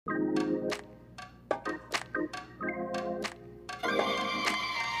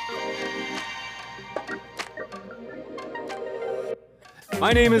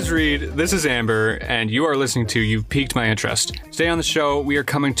My name is Reed, this is Amber, and you are listening to You've Piqued My Interest. Today on the show, we are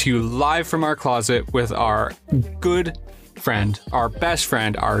coming to you live from our closet with our good friend, our best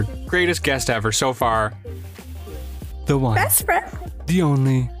friend, our greatest guest ever so far, the one, best friend, the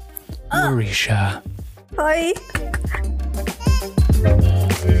only, Marisha. Hi.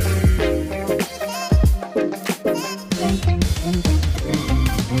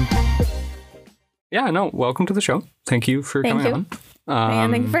 Yeah, no, welcome to the show. Thank you for coming on.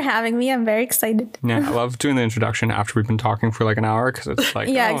 Thank you for having me. I'm very excited. Yeah, I love doing the introduction after we've been talking for like an hour because it's like,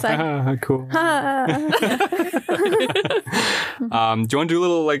 yeah, exactly. Cool. Do you want to do a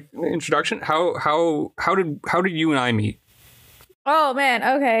little like introduction? How did you and I meet? Oh man.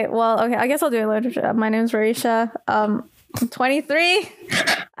 Okay. Well, okay. I guess I'll do a little. My name's Marisha. I'm 23.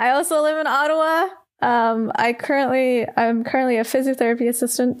 I also live in Ottawa. I'm currently a physiotherapy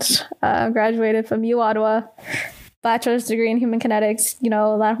assistant. Graduated from U Ottawa, bachelor's degree in human kinetics. You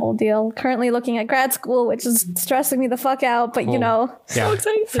know, that whole deal. Currently looking at grad school, which is stressing me the fuck out. But you know, yeah, so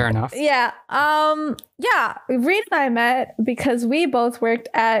excited. Fair enough. Yeah. Yeah. Reed and I met because we both worked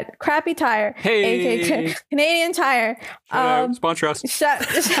at Crappy Tire, aka Canadian Tire. Sponsor us.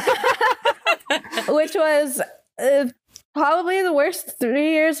 Which was. Probably the worst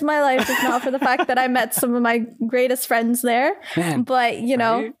 3 years of my life, if not for the fact that I met some of my greatest friends there. Man, but, you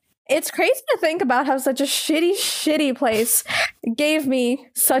know, right? It's crazy to think about how such a shitty place gave me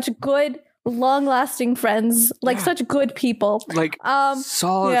such good, long-lasting friends, like such good people. Like,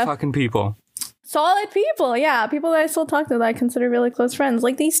 solid fucking people. Solid people, yeah. People that I still talk to that I consider really close friends,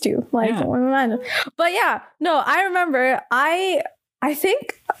 like these two. Like, But yeah, no, I remember, I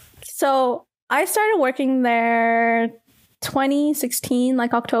think, so I started working there 2016,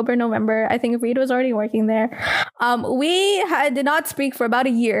 like October, November. I think Reed was already working there. We did not speak for about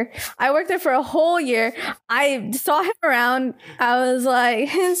a year. I worked there for a whole year. I saw him around. I was like,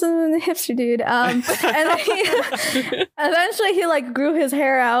 he's a hipster dude. And then eventually he like grew his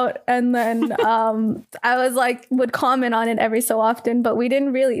hair out, and then I was like would comment on it every so often, but we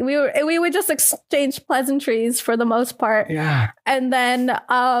didn't really. We would just exchange pleasantries for the most part. Yeah. And then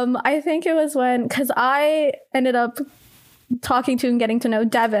I think it was because I ended up talking to and getting to know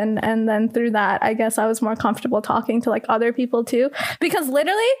Devin, and then through that I guess I was more comfortable talking to like other people too, because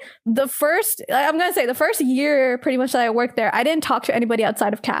literally the first year pretty much that I worked there, I didn't talk to anybody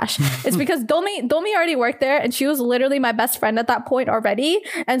outside of Cash. It's because Domi already worked there, and she was literally my best friend at that point already,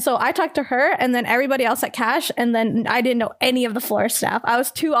 and so I talked to her and then everybody else at Cash, and then I didn't know any of the floor staff. I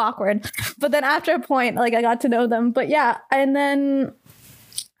was too awkward. But then after a point, like, I got to know them. But yeah, and then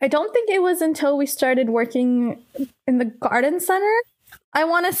I don't think it was until we started working in the garden center, I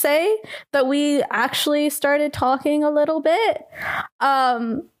want to say, that we actually started talking a little bit.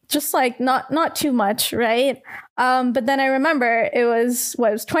 Just like not too much, right? But then I remember it was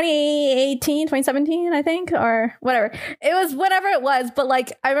 2018, 2017, I think, or whatever. It was whatever it was. But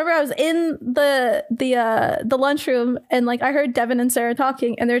like, I remember I was in the lunchroom, and like I heard Devin and Sarah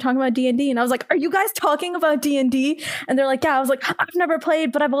talking, and they were talking about D&D, and I was like, "Are you guys talking about D&D?" And they're like, "Yeah." I was like, "I've never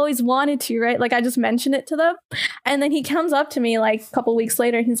played, but I've always wanted to," right? Like, I just mentioned it to them, and then he comes up to me like a couple weeks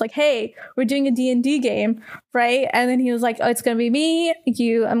later, and he's like, "Hey, we're doing a D&D game, right?" And then he was like, "Oh, it's gonna be me,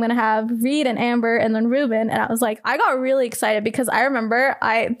 you. I'm gonna have Reed and Amber, and then Ruben." And I was like, I got really excited because I remember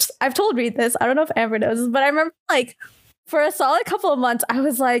I've told Reed this. I don't know if Amber knows this, but I remember like for a solid couple of months, I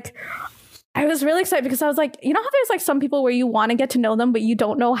was really excited because I was like, you know how there's like some people where you want to get to know them, but you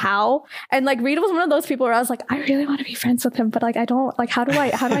don't know how? And like Reed was one of those people where I was like, I really want to be friends with him, but like, I don't, like, how do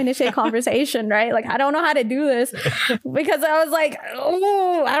I initiate conversation, right? Like, I don't know how to do this because I was like,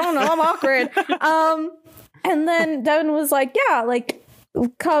 oh, I don't know, I'm awkward. And then Devin was like, yeah, like,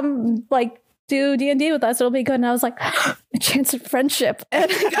 come like do D&D with us, it'll be good. And I was like, a chance of friendship.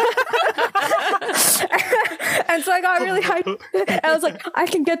 And, and so I got really hyped. I was like, I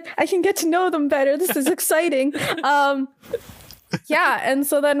can get to know them better. This is exciting. Yeah, and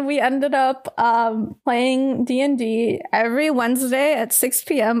so then we ended up playing D&D every Wednesday at 6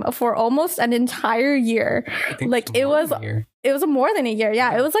 p.m. for almost an entire year. Like, it was more than a year.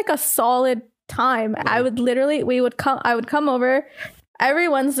 Yeah, it was like a solid time. Yeah. I would come over every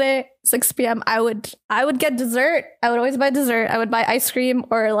Wednesday, 6 p.m. I would get dessert. I would always buy dessert. I would buy ice cream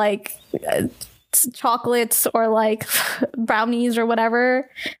or like chocolates or like brownies or whatever,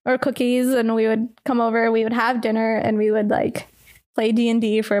 or cookies, and we would come over, we would have dinner, and we would like play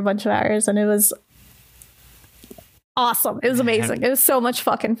D&D for a bunch of hours, and it was awesome. It was amazing. It was so much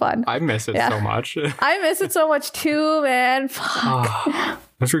fucking fun. I miss it so much. I miss it so much too, man. Fuck.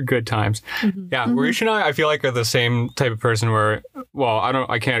 Those were good times. Mm-hmm. Yeah, Marisha and I feel like are the same type of person where, well,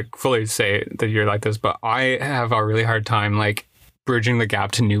 I can't fully say that you're like this, but I have a really hard time like bridging the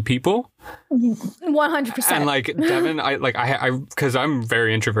gap to new people. 100%. And like Devin, I because I'm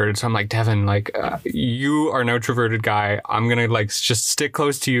very introverted, so I'm like, Devin, like you are an introverted guy. I'm gonna like just stick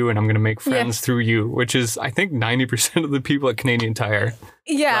close to you, and I'm gonna make friends through you, which is I think 90% of the people at Canadian Tire.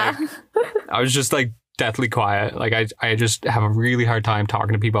 Yeah. Like, I was just like deathly quiet. Like I just have a really hard time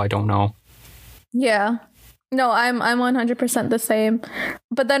talking to people I don't know. Yeah. No, I'm 100% the same.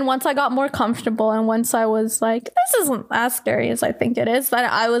 But then once I got more comfortable and once I was like, this isn't as scary as I think it is, then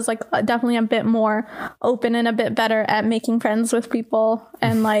I was like definitely a bit more open and a bit better at making friends with people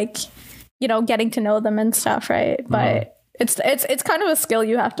and like, you know, getting to know them and stuff, right? But it's kind of a skill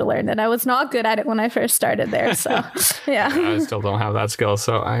you have to learn, and I was not good at it when I first started there. So yeah. I still don't have that skill.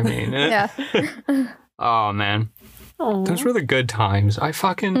 So I mean, yeah. Oh man. Aww. Those were the good times. I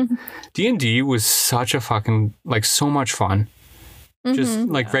fucking D&D was such a fucking like so much fun. Just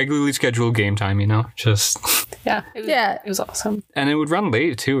like regularly scheduled game time, you know. Just it was awesome. And it would run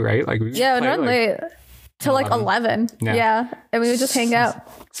late too, right? Like it would run late till like 11. Yeah, and we would just hang out.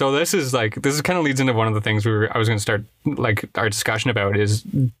 So this kind of leads into one of the things I was going to start like our discussion about is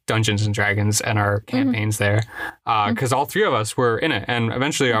Dungeons and Dragons and our campaigns there, because all three of us were in it, and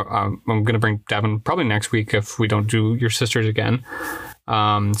eventually I'm going to bring Devin probably next week if we don't do your sisters again,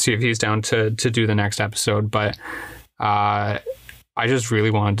 see if he's down to do the next episode. But I just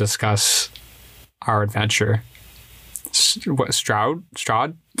really want to discuss our adventure. What Strahd?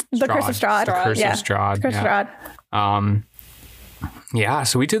 The Curse of Strahd. Curse of Strahd. Curse of Strahd. Yeah,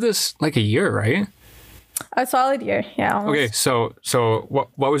 so we did this like a year, right? A solid year, yeah. Almost. Okay, so what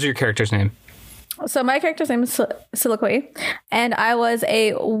was your character's name? So my character's name is Soliloquy, and I was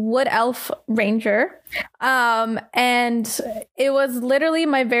a wood elf ranger. And it was literally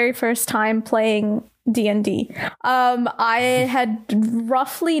my very first time playing D&D. I had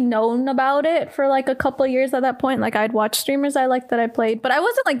roughly known about it for like a couple of years at that point. Like I'd watched streamers I liked that I played, but I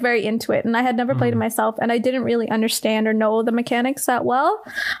wasn't like very into it, and I had never played it myself, and I didn't really understand or know the mechanics that well.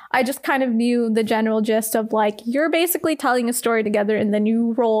 I just kind of knew the general gist of like, you're basically telling a story together and then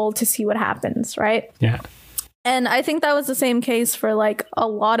you roll to see what happens, right? Yeah. And I think that was the same case for like a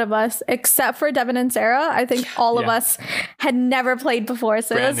lot of us, except for Devin and Sarah. I think all of us had never played before.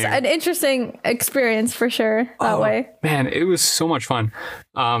 So it was an interesting experience for sure that way. Man, it was so much fun.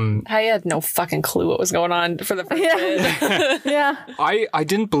 I had no fucking clue what was going on for the first bit. Yeah. I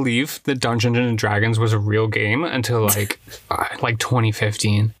didn't believe that Dungeons and Dragons was a real game until like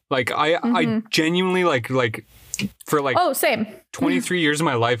 2015. Like I genuinely like for like same 23 years of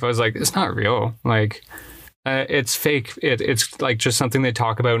my life, I was like, it's not real. Like it's fake. It's like just something they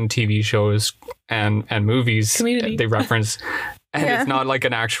talk about in TV shows and movies. Community. They reference, and it's not like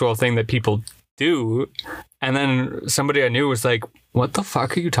an actual thing that people do. And then somebody I knew was like, "What the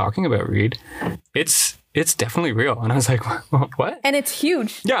fuck are you talking about, Reed? It's definitely real." And I was like, "What?" And it's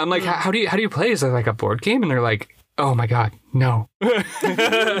huge. Yeah, I'm like, "How do you play? Is it like a board game?" And they're like, "Oh my god, no."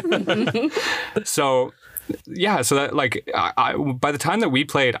 So. Yeah, so that like I by the time that we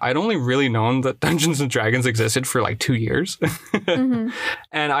played, I'd only really known that Dungeons and Dragons existed for like 2 years, and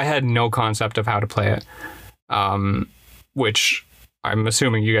I had no concept of how to play it, which I'm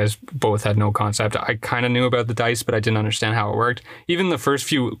assuming you guys both had no concept. I kind of knew about the dice, but I didn't understand how it worked. Even the first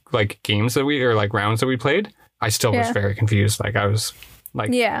few like games that rounds that we played, I still was very confused. Like I was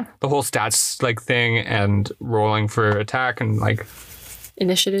like the whole stats like thing and rolling for attack and like.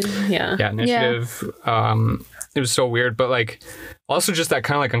 Initiative. It was so weird, but like also just that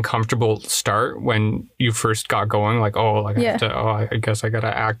kind of like uncomfortable start when you first got going, like I have to, I guess I gotta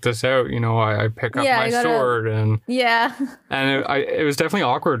act this out, you know. I pick up my sword and it was definitely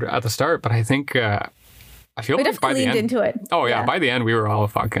awkward at the start, but I think I feel we like by the end into it. By the end we were all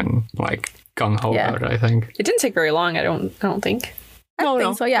fucking like gung-ho about it. I think it didn't take very long. I don't think. I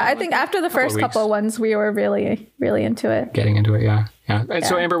think so. Yeah, I think after the first couple of ones, we were really, really into it. Getting into it, yeah.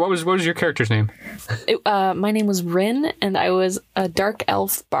 So Amber, what was your character's name? My name was Rin, and I was a dark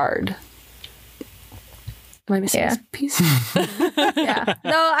elf bard. Am I missing this piece? Yeah.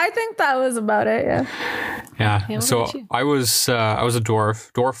 No, I think that was about it. Yeah. Yeah. So I was a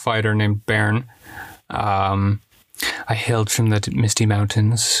dwarf fighter named Bairn. I hailed from the Misty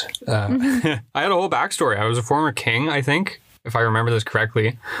Mountains. I had a whole backstory. I was a former king, I think, if I remember this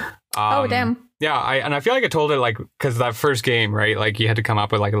correctly. Oh, damn. Yeah, I feel like I told it like because that first game, right? Like you had to come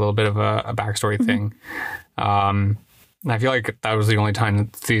up with like a little bit of a backstory thing. And I feel like that was the only time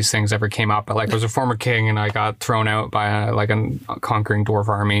that these things ever came up. But like I was a former king and I got thrown out by a conquering dwarf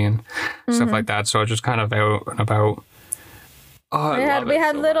army and stuff like that. So I was just kind of out and about. Oh, we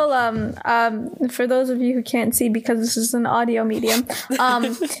had little for those of you who can't see because this is an audio medium.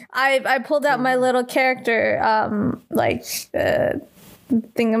 I pulled out my little character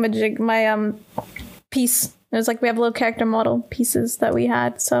thingamajig, my piece. It was like we have little character model pieces that we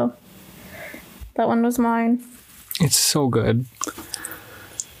had, so that one was mine. It's so good.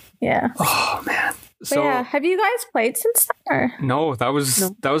 Yeah. Oh man. So yeah, have you guys played since then? Or? No, that was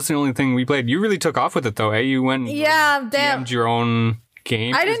the only thing we played. You really took off with it though, eh? You went DM'd your own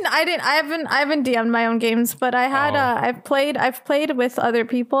game. I haven't DM'd my own games, but I had I've played with other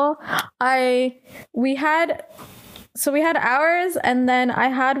people. We had ours, and then I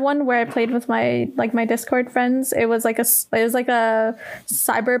had one where I played with my Discord friends. It was like a cyberpunk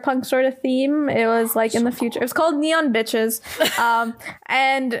sort of theme. It was like in the future. It was called Neon Bitches,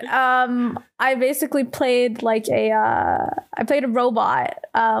 I basically played like I played a robot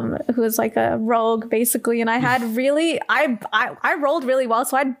who was like a rogue basically, and I had I rolled really well,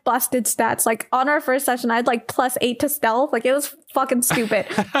 so I had busted stats. Like on our first session, I had like +8 to stealth. Like it was fucking stupid.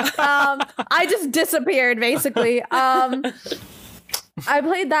 I just disappeared basically. I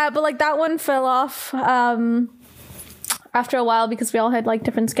played that, but like that one fell off after a while because we all had like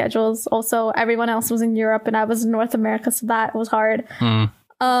different schedules. Also, everyone else was in Europe and I was in North America, so that was hard.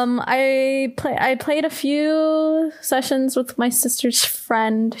 I played a few sessions with my sister's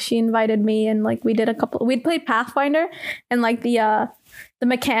friend. She invited me, and like we'd played Pathfinder, and like the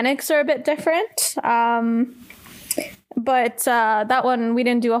mechanics are a bit different. But that one we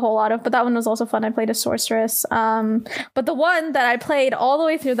didn't do a whole lot of, but that one was also fun. I played a sorceress. But the one that I played all the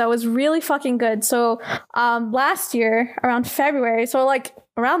way through that was really fucking good. So last year around February, so like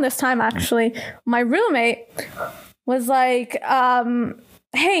around this time actually, my roommate was like,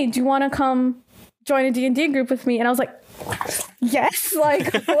 hey, do you want to come join a D&D group with me? And I was like, yes, like,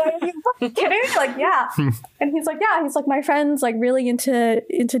 what, are you fucking kidding? Like, yeah. And he's like, yeah, he's like, my friend's like really into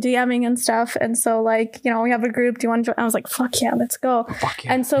DMing and stuff, and so like, you know, we have a group, do you want to join? I was like, fuck yeah, let's go. Fuck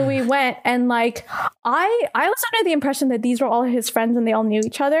yeah. And so we went, and like I was under the impression that these were all his friends and they all knew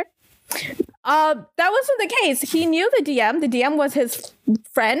each other. That wasn't the case. He knew the DM was his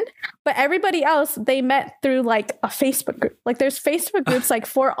friend, but everybody else they met through like a Facebook group. Like there's Facebook groups like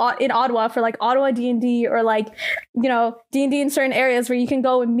in Ottawa for like Ottawa D&D, or like, you know, D&D in certain areas where you can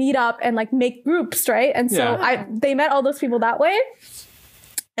go and meet up and like make groups, right? And so they met all those people that way.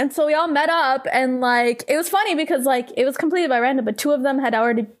 And so we all met up, and like it was funny because like it was completely by random, but two of them had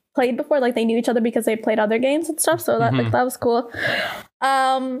already played before, like they knew each other because they played other games and stuff, so that like that was cool.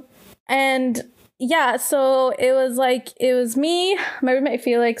 And yeah, so it was me, my roommate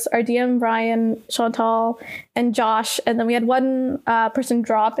Felix, our DM Brian, Chantal, and Josh, and then we had one person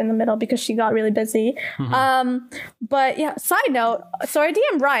drop in the middle because she got really busy. But yeah, side note, so our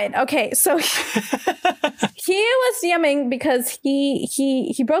DM Brian, okay, so he was DMing because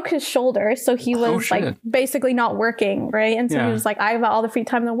he broke his shoulder, so he was like basically not working, right? And so he was like, I have all the free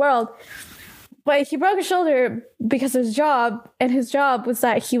time in the world. But he broke his shoulder because of his job, and his job was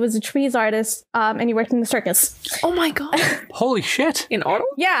that he was a trapeze artist, and he worked in the circus. Oh my god! Holy shit! In Ottawa?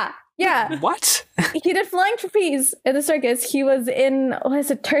 Yeah. What? He did flying trapeze in the circus. He was in, what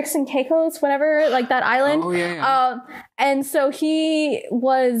is it, Turks and Caicos, whatever, like that island. Oh yeah. And so he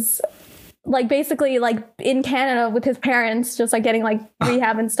was like basically like in Canada with his parents, just like getting like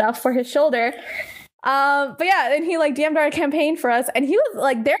rehab and stuff for his shoulder. But yeah, and he like DM'd our campaign for us, and he was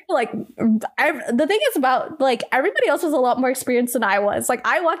like there for like the thing is about like everybody else was a lot more experienced than I was. Like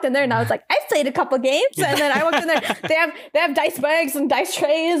I walked in there and I was like, I've played a couple games, and then I walked in there, they have dice bags and dice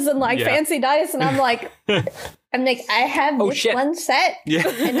trays and like fancy dice, and I'm like I have this one set,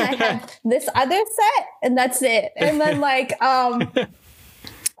 and I have this other set, and that's it. And then like I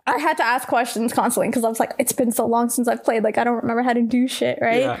had to ask questions constantly because I was like, it's been so long since I've played, like I don't remember how to do shit,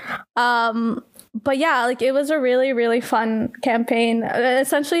 right? But yeah, like it was a really, really fun campaign.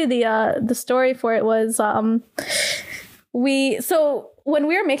 Essentially, the story for it was when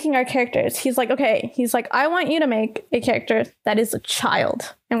we were making our characters, he's like, I want you to make a character that is a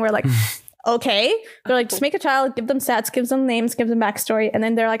child, and we're like, okay. They're like, just make a child, give them stats, give them names, give them backstory, and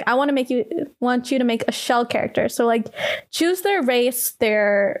then they're like, I want you to make a shell character. So like, choose their race,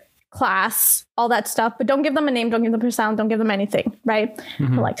 their class, all that stuff, but don't give them a name, don't give them a sound, don't give them anything, right?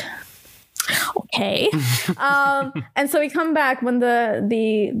 We're like, okay. And so we come back when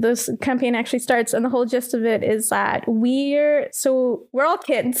this campaign actually starts, and the whole gist of it is that we're all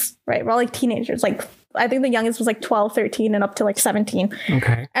kids, right? We're all like teenagers. Like I think the youngest was like 12, 13 and up to like 17.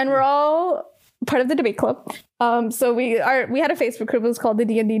 Okay. And we're all part of the debate club. So we had a Facebook group. It was called the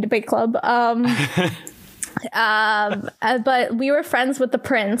D&D Debate Club. But we were friends with the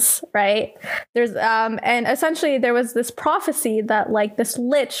prince, right? There's and essentially there was this prophecy that like this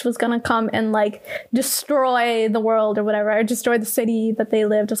lich was gonna come and like destroy the world or whatever, or destroy the city that they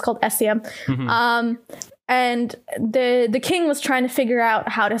lived. It's called Essiem. And the king was trying to figure out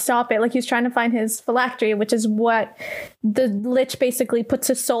how to stop it. Like he was trying to find his phylactery, which is what the lich basically puts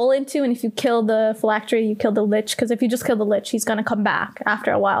his soul into. And if you kill the phylactery, you kill the lich. Because if you just kill the lich, he's going to come back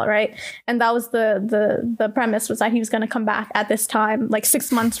after a while, right? And that was the premise, was that he was going to come back at this time, like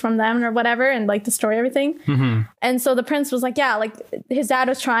 6 months from then or whatever, and like destroy everything. And so the prince was like, yeah, like his dad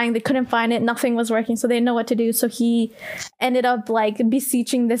was trying. They couldn't find it. Nothing was working. So they didn't know what to do. So he ended up like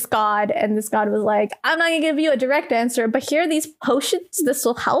beseeching this god. And this god was like, I'm not going to give you a direct answer, but here are these potions. This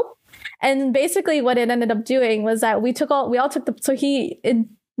will help. And basically what it ended up doing was that we all took so he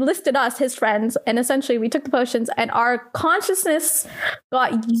listed us, his friends, and essentially we took the potions and our consciousness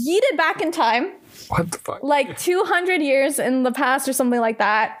got yeeted back in time. What the fuck? Like 200 years in the past or something like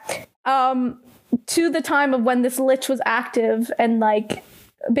that. To the time of when this lich was active, and like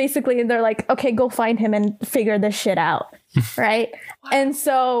basically they're like, okay, go find him and figure this shit out. Right? And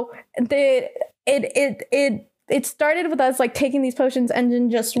so it started with us like taking these potions and then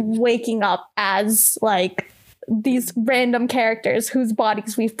just waking up as like these random characters whose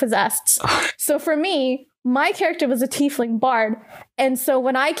bodies we've possessed. So for me, my character was a tiefling bard. And so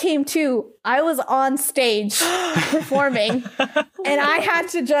when I came to, I was on stage performing and I had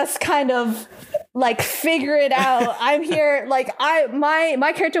to just kind of like figure it out. I'm here, like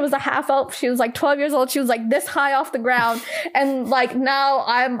my character was a half elf. She was like 12 years old. She was like this high off the ground. And like now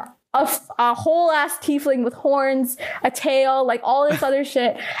I'm a whole ass tiefling with horns, a tail, like all this other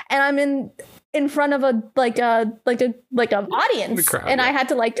shit, and I'm in front of an audience, crowd, and I had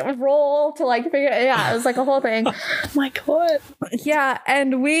to like roll to like figure. Yeah, it was like a whole thing. Oh my god. Yeah,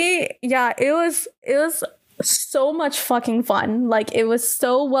 and it was so much fucking fun. Like it was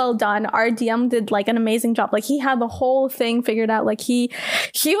so well done. Our DM did like an amazing job. Like he had the whole thing figured out. Like he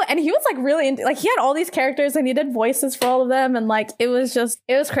was like really into, like he had all these characters and he did voices for all of them, and like it was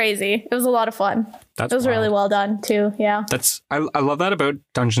crazy. It was a lot of fun. It was really well done too. Yeah. I love that about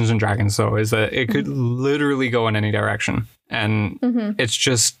Dungeons and Dragons though, is that it could literally go in any direction, and it's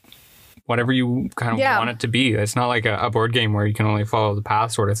just whatever you kind of want it to be. It's not like a board game where you can only follow the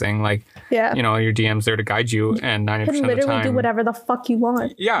path sort of thing. Like, you know, your DM's there to guide you, and 90% of the time, literally do whatever the fuck you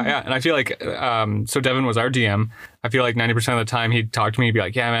want. Yeah. And I feel like, so Devin was our DM. I feel like 90% of the time he'd talk to me, he'd be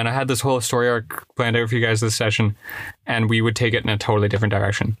like, yeah, man, I had this whole story arc planned out for you guys this session. And we would take it in a totally different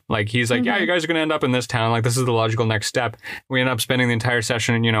direction. Like, he's like, yeah, you guys are going to end up in this town. Like, this is the logical next step. We end up spending the entire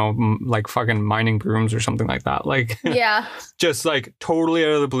session, you know, like fucking mining brooms or something like that. Like, just like totally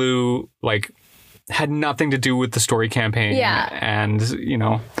out of the blue, like had nothing to do with the story campaign. Yeah. And, you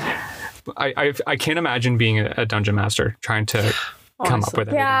know, I can't imagine being a dungeon master trying to come up with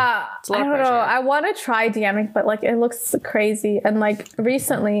it. Yeah, I don't know. I want to try DMing, but like it looks crazy. And like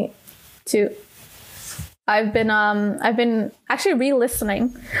recently, too, I've been actually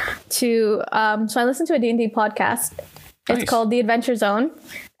re-listening to. So I listened to a D&D podcast. It's called The Adventure Zone,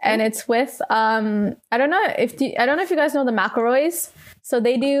 and it's with I don't know if you guys know the McElroys. So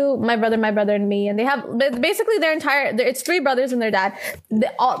they do My Brother, and Me, and they have basically their entire. It's three brothers and their dad.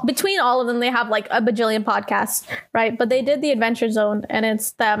 Between all of them, they have like a bajillion podcasts, right? But they did The Adventure Zone, and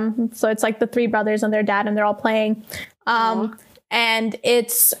it's them. So it's like the three brothers and their dad, and they're all playing. And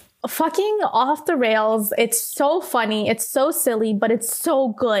it's fucking off the rails. It's so funny. It's so silly, but it's so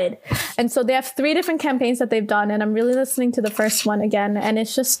good. And so they have 3 different campaigns that they've done, and I'm really listening to the first one again, and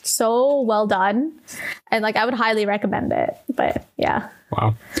it's just so well done. And like I would highly recommend it. But yeah.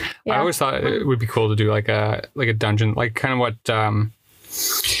 Wow. Yeah. I always thought it would be cool to do like a dungeon, like kind of what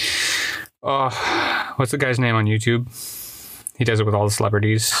what's the guy's name on YouTube? He does it with all the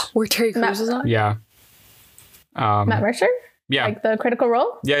celebrities. Where Terry Crews is on? Yeah. Matt Mercer? Yeah. Like the Critical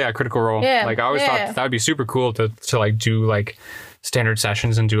Role? Yeah, Critical Role. Yeah. Like I always thought that would be super cool to like do like standard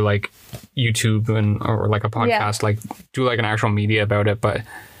sessions and do like YouTube or like a podcast, like do like an actual media about it. But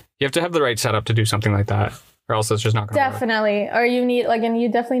you have to have the right setup to do something like that, or else it's just not going to work. Definitely. Or you need like, and you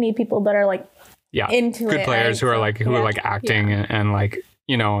definitely need people that are like into good players, right? who are like acting and like,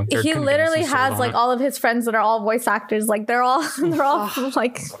 you know, he literally has like all of his friends that are all voice actors. Like they're all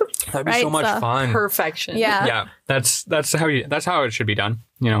like that'd be so much fun. Perfection. Yeah. That's how it should be done.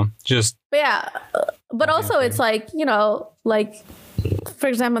 You know, just but also it's like, you know, like for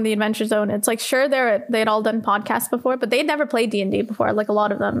example, in the Adventure Zone, it's like sure they'd all done podcasts before, but they'd never played D&D before, like a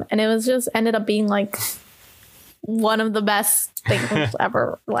lot of them, and it was just ended up being like one of the best things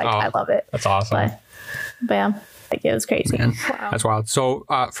ever. Like I love it. That's awesome. But yeah. Like, it was crazy. Man, that's wild. So,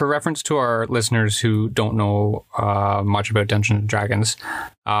 for reference to our listeners who don't know much about Dungeons and Dragons,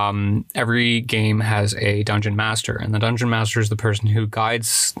 every game has a dungeon master, and the dungeon master is the person who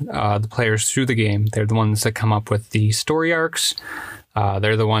guides the players through the game. They're the ones that come up with the story arcs.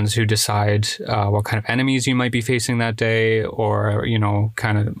 They're the ones who decide what kind of enemies you might be facing that day, or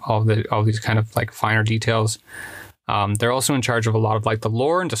kind of all these kind of like finer details. They're also in charge of a lot of like the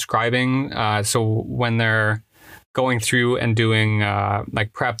lore and describing. So when they're going through and doing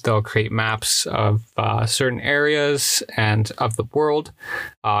like prep, they'll create maps of certain areas and of the world.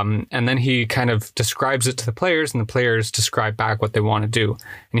 And then he kind of describes it to the players, and the players describe back what they want to do.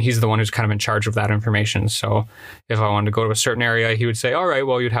 And he's the one who's kind of in charge of that information. So if I wanted to go to a certain area, he would say, all right,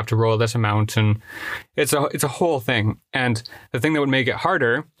 well, you'd have to roll this amount. And it's a whole thing. And the thing that would make it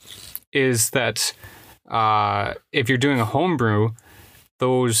harder is that if you're doing a homebrew,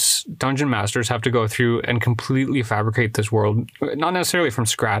 those dungeon masters have to go through and completely fabricate this world, not necessarily from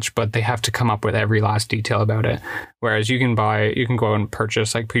scratch, but they have to come up with every last detail about it. Whereas you can go out and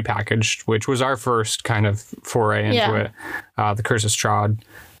purchase like prepackaged, which was our first kind of foray into it. The Curse of Strahd.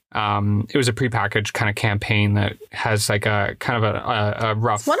 It was a prepackaged kind of campaign that has like a kind of a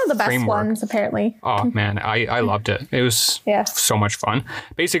rough. It's one of the best framework. ones, apparently. Oh man, I loved it. It was so much fun.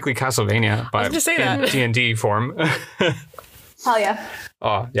 Basically Castlevania, but in D&D form. Hell yeah.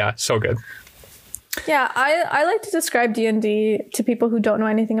 Oh yeah, so good. Yeah, I like to describe D&D to people who don't know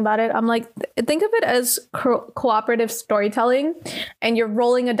anything about it. I'm like, think of it as cooperative storytelling, and you're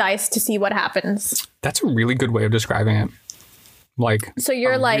rolling a dice to see what happens. That's a really good way of describing it. Like, so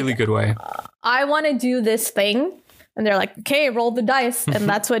you're like, really good way. I want to do this thing, and they're like, okay, roll the dice, and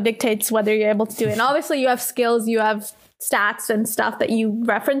that's what dictates whether you're able to do it. And obviously, you have skills, you have stats and stuff that you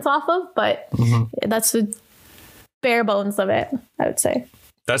reference off of, but that's the bare bones of it, I would say.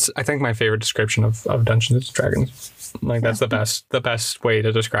 That's, I think, my favorite description of Dungeons and Dragons. Like, that's the best way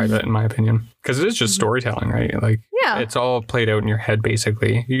to describe it, in my opinion, because it is just storytelling, right? Like, it's all played out in your head,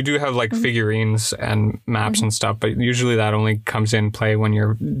 basically. You do have like figurines and maps and stuff, but usually that only comes in play when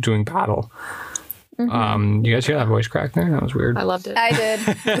you're doing battle. You guys hear that voice crack there? That was weird. I loved it. I did.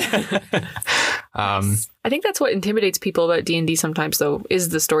 I think that's what intimidates people about D&D sometimes, though, is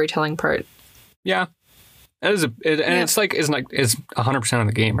the storytelling part. Yeah. It's like it's 100% of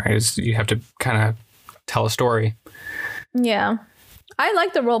the game, right? You have to kind of tell a story. Yeah. I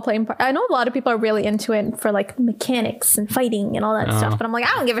like the role-playing part. I know a lot of people are really into it for like mechanics and fighting and all that stuff, but I'm like,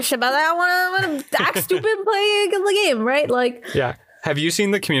 I don't give a shit about that. I want to act stupid and play the game, right? Like, yeah. Have you seen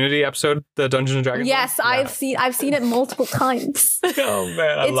the Community episode, the Dungeons and Dragons? Yes, I've seen it multiple times. Oh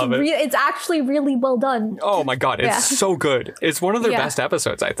man, I love it. It's actually really well done. Oh my god, it's so good. It's one of their best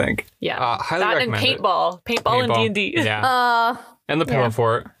episodes, I think. Yeah, highly that recommend and paintball and D&D. Yeah, and the Pillow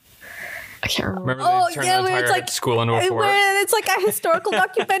Fort. I can't remember. They turned the entire school into a fort. It's like a historical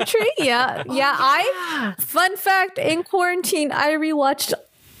documentary. Yeah. Fun fact: in quarantine, I rewatched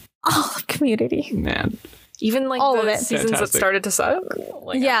all of Community. Man. Even like all the of it. Seasons that started to suck?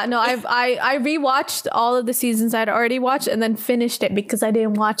 I rewatched all of the seasons I'd already watched and then finished it because I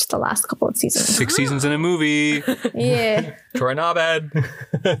didn't watch the last couple of seasons. 6 seasons in a movie. Yeah. Troy Nobed.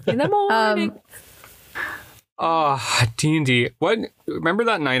 In the morning. D&D. What? Remember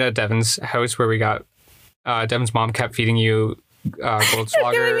that night at Devin's house where we got Devin's mom kept feeding you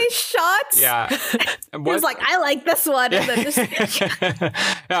Goldschlager? Giving me shots. Yeah. He was like, I like this one. And then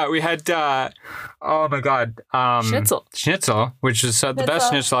yeah, we had oh my god, schnitzel, which is the best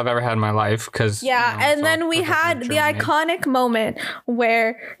schnitzel I've ever had in my life. Because and then we had the iconic moment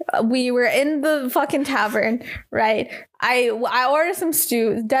where we were in the fucking tavern, right? I ordered some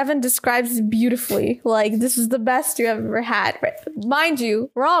stew. Devin describes it beautifully. Like, this is the best you ever had. Right? Mind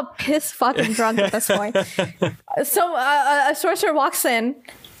you, we're all piss fucking drunk at this point. So a sorcerer walks in,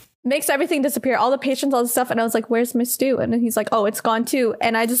 makes everything disappear, all the patrons, all the stuff, and I was like, where's my stew? And then he's like, oh, it's gone too.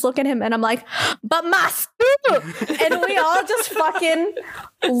 And I just look at him and I'm like, but my stew! And we all just fucking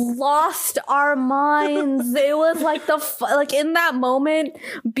lost our minds. It was like like in that moment,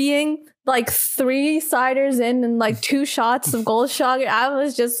 being like 3 ciders in and like 2 shots of Goldschlager, I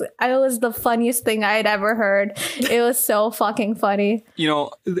was the funniest thing I had ever heard. It was so fucking funny. You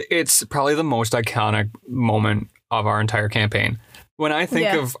know, it's probably the most iconic moment of our entire campaign. When I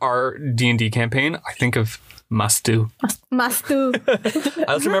think of our D&D campaign, I think of Mastu. Mastu.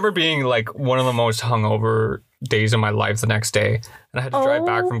 I just remember being like one of the most hungover days of my life the next day. And I had to drive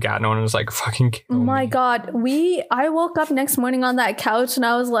back from Gatineau and it was like, fucking kill me. My God. I woke up next morning on that couch and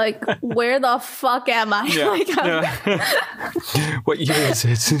I was like, where the fuck am I? What year is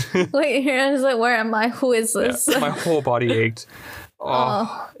it? Wait, here I was like, where am I? Who is this? My whole body ached.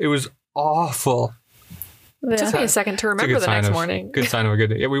 It was awful. It took me a second to remember the next morning. Good sign of a good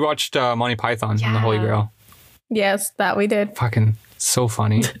day. Yeah, we watched Monty Python and the Holy Grail. Yes, that we did. Fucking so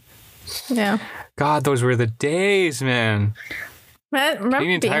funny. Yeah. God, those were the days, man. Remember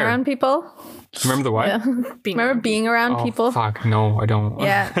being around people? Remember the what? Yeah. Remember being around people? Fuck, no, I don't.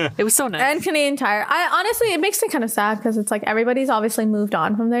 Yeah. It was so nice. And Canadian Tire. I honestly, it makes me kind of sad because it's like everybody's obviously moved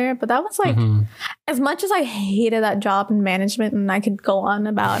on from there. But that was like, as much as I hated that job in management, and I could go on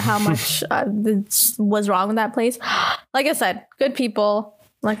about how much was wrong with that place. Like I said, good people.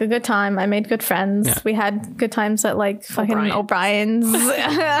 Like a good time. I made good friends. Yeah. We had good times at like fucking O'Brien's.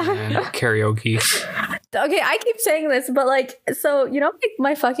 Karaoke. Okay, I keep saying this, but like, so, you know, like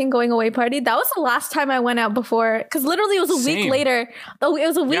my fucking going away party, that was the last time I went out before, because literally it was a week later. It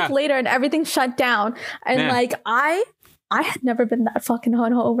was a week later and everything shut down. And like, I had never been that fucking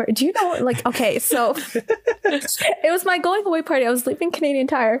hungover. Do you know, like, okay, so it was my going away party. I was leaving Canadian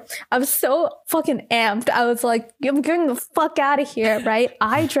Tire. I was so fucking amped. I was like, I'm getting the fuck out of here, right?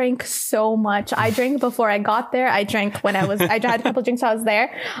 I drank so much. I drank before I got there. I drank when I had a couple drinks while I was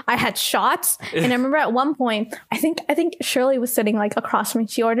there. I had shots. And I remember at one point, I think Shirley was sitting like across from me.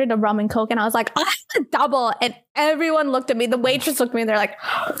 She ordered a rum and Coke and I was like, I have a double. And everyone looked at me. The waitress looked at me and they're like,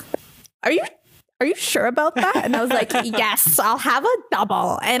 are you sure about that? And I was like, yes, I'll have a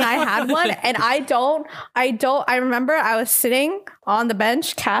double. And I had one. And I remember I was sitting on the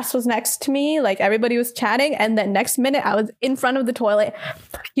bench. Cass was next to me. Like everybody was chatting. And then next minute I was in front of the toilet,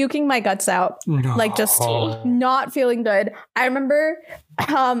 puking my guts out. No. Like just not feeling good. I remember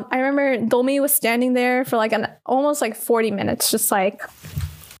Domi was standing there for like almost like 40 minutes, just like...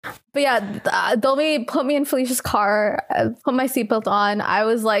 But yeah, Dolby put me in Felicia's car, put my seatbelt on. I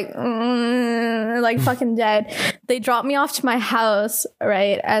was like fucking dead. They dropped me off to my house,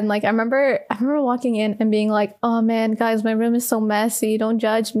 right? And like I remember walking in and being like, "Oh man, guys, my room is so messy. Don't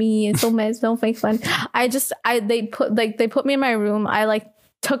judge me. It's so messy. Don't make fun." They put me in my room. I like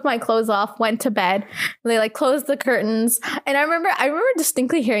took my clothes off, went to bed. They like closed the curtains, and I remember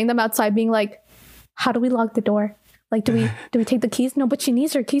distinctly hearing them outside being like, "How do we lock the door? Like, do we take the keys? No, but she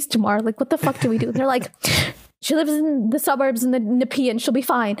needs her keys tomorrow. Like, what the fuck do we do?" They're like, "She lives in the suburbs in the Nepean. She'll be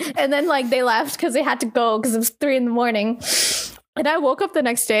fine." And then like they left because they had to go because it was 3 a.m. And I woke up the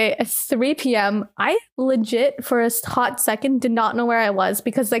next day at 3 p.m. I legit, for a hot second, did not know where I was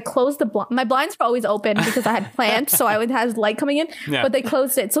because they closed the my blinds were always open because I had plants, so I would have light coming in, but they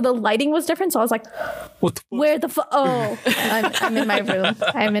closed it. So the lighting was different. So I was like, where the fuck? Oh, I'm in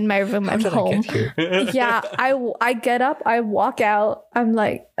my room. I'm home. Yeah, I get up, I walk out. I'm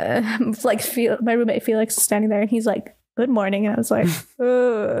like, my roommate Felix is standing there and he's like, "Good morning." And I was like,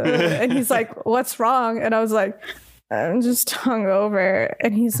 ugh. And he's like, "What's wrong?" And I was like, "I'm just hungover."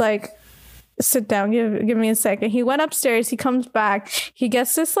 And he's like, "Sit down, give me a second." He went upstairs, he comes back, he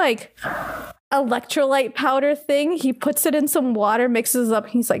gets this like electrolyte powder thing, he puts it in some water, mixes it up,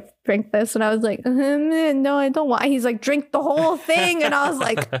 he's like, "Drink this." And I was like, "No, I don't want." He's like, "Drink the whole thing." And I was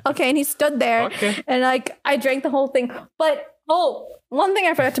like, okay. And he stood there and like I drank the whole thing. But one thing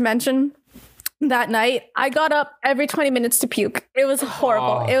I forgot to mention. That night, I got up every 20 minutes to puke. It was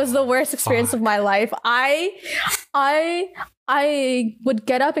horrible. It was the worst experience of my life. I would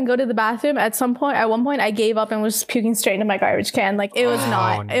get up and go to the bathroom. At one point, I gave up and was puking straight into my garbage can. Like it was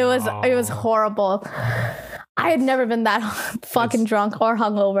it was horrible. I had never been that fucking drunk or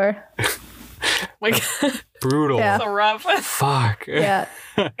hungover. Like brutal. Yeah. So rough. Fuck. Yeah.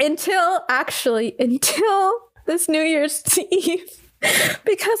 Until this New Year's Eve.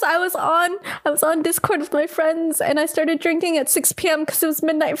 Because I was on Discord with my friends and I started drinking at 6 p.m. because it was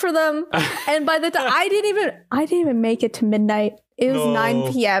midnight for them. And by the time I didn't even make it to midnight. It was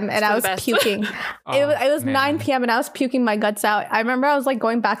 9 p.m. and I was puking. It was 9 p.m. and I was puking my guts out. I remember I was like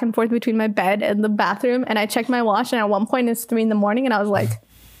going back and forth between my bed and the bathroom and I checked my watch and at one point it's 3 a.m. and I was like,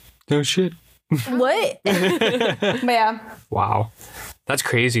 "No shit." What? But yeah. Wow. That's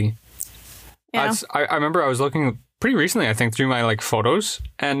crazy. Yeah. I remember I was looking pretty recently, I think, through my like photos,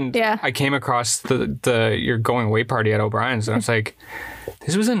 and I came across the your going away party at O'Brien's, and I was like,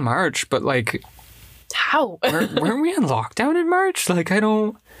 this was in March, but like, how weren't we in lockdown in March? Like, I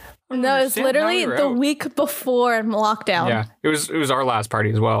don't. No, it's literally the week before lockdown. Yeah, it was our last party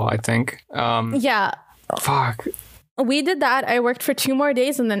as well, I think. Yeah. Fuck. We did that. I worked for 2 more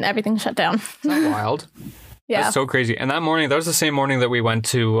days, and then everything shut down. Isn't that wild? Yeah. That's so crazy. And that was the same morning that we went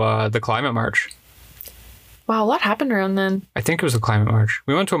to the climate march. Wow, what happened around then? I think it was the climate march.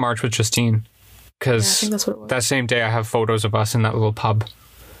 We went to a march with Justine because that same day I have photos of us in that little pub.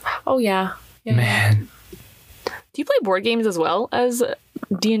 Oh yeah. Man. Do you play board games as well as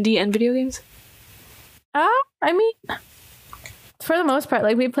D&D and video games? I mean, for the most part,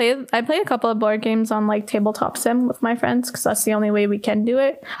 like I play a couple of board games on like tabletop sim with my friends because that's the only way we can do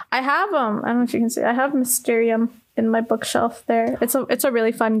it. I have I don't know if you can see, I have Mysterium in my bookshelf there. It's a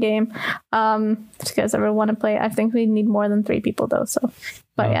really fun game. If you guys ever want to play, I think we need more than 3 people though. So,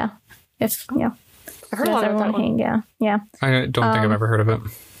 but yeah, if I've heard a lot about that one. Yeah. I don't think I've ever heard of it.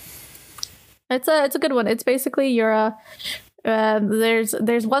 It's a good one. It's basically you're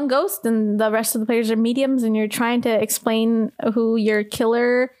there's one ghost and the rest of the players are mediums, and you're trying to explain who your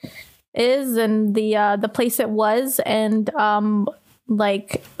killer is and the place it was and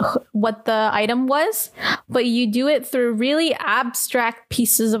like what the item was, but you do it through really abstract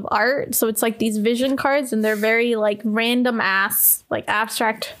pieces of art. So it's like these vision cards, and they're very like random ass like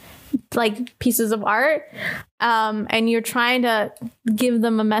abstract like pieces of art, and you're trying to give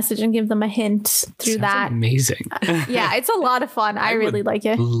them a message and give them a hint through that. Amazing. Yeah, it's a lot of fun. I really like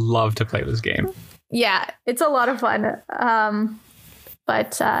it. Love to play this game. Yeah, it's a lot of fun.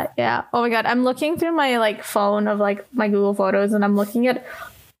 But yeah, oh my god, I'm looking through my like phone of like my Google Photos, and I'm looking at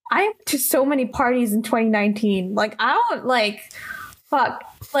I went to so many parties in 2019. Like I don't like fuck.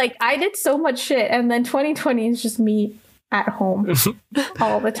 Like I did so much shit, and then 2020 is just me at home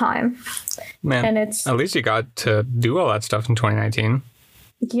all the time. Man, and it's at least you got to do all that stuff in 2019.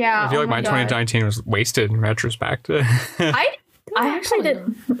 Yeah, I feel like my 2019 was wasted in retrospect. I actually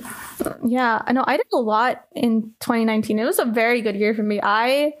did. Yeah, I know. I did a lot in 2019. It was a very good year for me.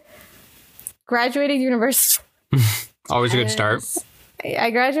 I graduated university. Always a good start.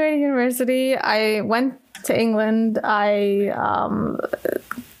 I graduated university. I went to England. I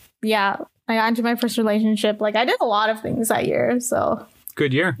got into my first relationship. Like I did a lot of things that year. So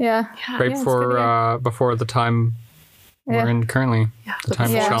good year. Yeah. Right before the time we're in currently. Yeah. The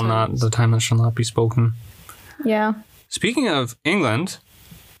time that shall not be spoken. Yeah. Speaking of England,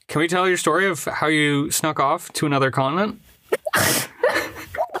 can we tell your story of how you snuck off to another continent?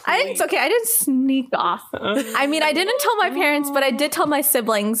 It's okay. I didn't sneak off. I mean, I didn't tell my parents, but I did tell my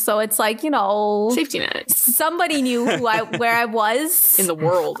siblings. So it's like, safety net. Somebody knew where I was in the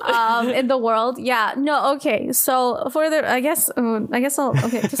world. In the world, yeah. No, okay. So for to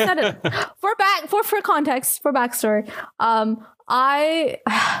set it for context, for backstory.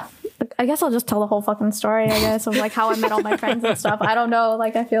 I guess I'll just tell the whole fucking story, I guess, of like how I met all my friends and stuff. I don't know.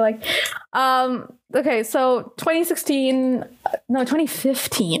 Like, I feel like, okay. So 2016,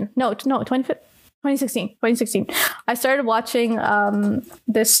 2016, I started watching,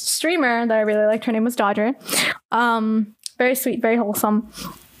 this streamer that I really liked. Her name was Dodger. Very sweet, very wholesome.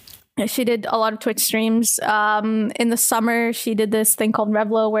 She did a lot of Twitch streams. In the summer, she did this thing called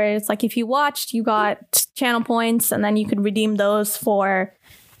Revlo, where it's like if you watched, you got channel points, and then you could redeem those for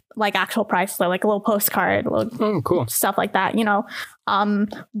like actual price, so like a little postcard, cool stuff like that.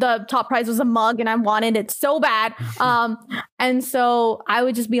 The top prize was a mug, and I wanted it so bad. And so I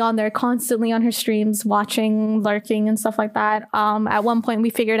would just be on there constantly on her streams, watching, lurking, and stuff like that. At one point, we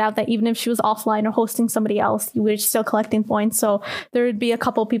figured out that even if she was offline or hosting somebody else, we were still collecting points. So there would be a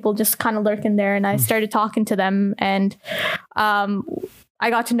couple people just kind of lurking there, and I started talking to them, and I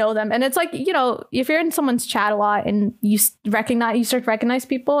got to know them. And it's like, if you're in someone's chat a lot and you start to recognize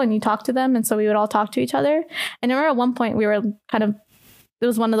people and you talk to them. And so we would all talk to each other. And I remember at one point we were it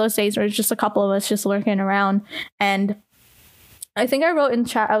was one of those days where it was just a couple of us just lurking around. And I think I wrote in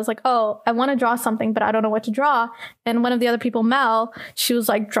chat, I was like, oh, I want to draw something, but I don't know what to draw. And one of the other people, Mel, she was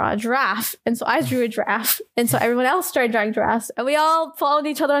like, draw a giraffe. And so I drew a giraffe. And so everyone else started drawing giraffes. And we all followed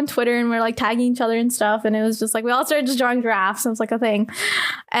each other on Twitter, and we're like tagging each other and stuff. And it was just like, we all started just drawing giraffes. It was like a thing.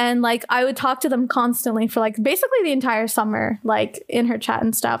 And like, I would talk to them constantly for like basically the entire summer, like in her chat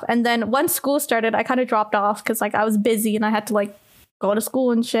and stuff. And then once school started, I kind of dropped off because like I was busy and I had to like go to school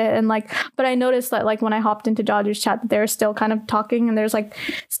and shit. And like, but I noticed that like when I hopped into Dodger's chat, that they were still kind of talking, and there's like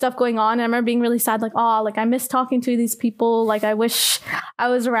stuff going on. And I remember being really sad, like, oh, like I miss talking to these people. Like I wish I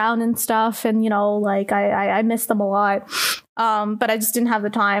was around and stuff. And like I miss them a lot. But I just didn't have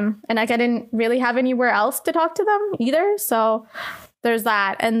the time, and like I didn't really have anywhere else to talk to them either. So there's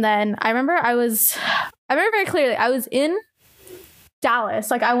that. And then I remember very clearly I was in Dallas.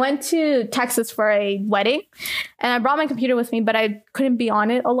 Like I went to Texas for a wedding, and I brought my computer with me, but I couldn't be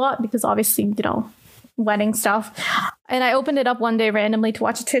on it a lot because obviously, wedding stuff. And I opened it up one day randomly to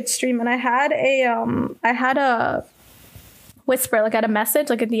watch a Twitch stream, and I had a whisper, like I had a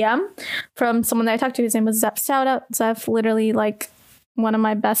message, like a DM from someone that I talked to. His name was Zeph. Shout out Zeph, literally like one of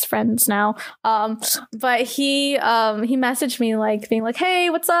my best friends now. But he messaged me like being like,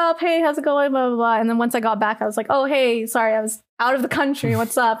 hey, what's up? Hey, how's it going? Blah, blah, blah. And then once I got back, I was like, oh, hey, sorry, I was out of the country.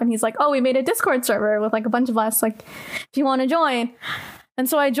 What's up? And he's like, oh, we made a Discord server with like a bunch of us. Like, if you want to join. And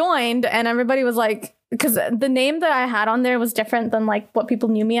so I joined, and everybody was like, because the name that I had on there was different than like what people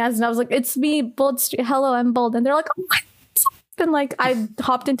knew me as, and I was like, it's me, Bold Street. Hello, I'm Bold, and they're like, oh my. And like I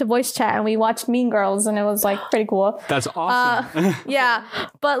hopped into voice chat and we watched Mean Girls, and it was like pretty cool. That's awesome. Yeah,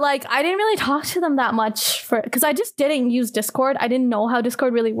 but like I didn't really talk to them that much because I just didn't use Discord. I didn't know how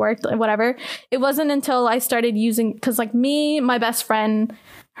Discord really worked, whatever. It wasn't until I started using, because like me, my best friend,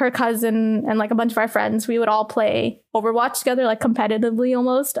 her cousin, and like a bunch of our friends, we would all play Overwatch together, like competitively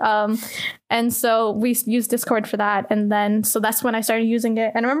almost. And so we used Discord for that. And then, so that's when I started using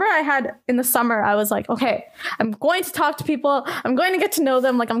it. And I remember I had in the summer, I was like, okay, I'm going to talk to people. I'm going to get to know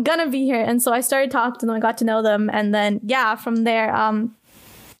them. Like I'm going to be here. And so I started talking to them. I got to know them. And then, yeah, from there,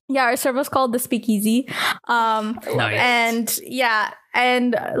 yeah, our server was called The Speakeasy. And yeah,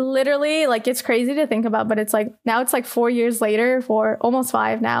 and literally, like, it's crazy to think about, but it's like, now it's like 4 years later, almost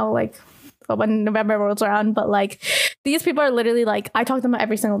 5 now, like, when November rolls around. But like, these people are literally like, I talk to them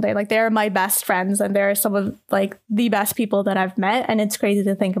every single day. Like, they're my best friends, and they're some of like the best people that I've met. And it's crazy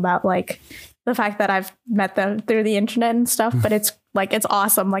to think about, like, the fact that I've met them through the internet and stuff, but it's like, it's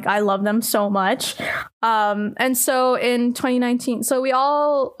awesome. Like, I love them so much. And so in 2019, so we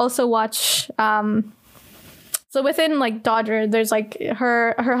all also watch, so within like Dodger, there's like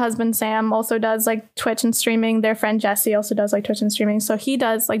her husband, Sam, also does like Twitch and streaming. Their friend Jesse also does like Twitch and streaming. So he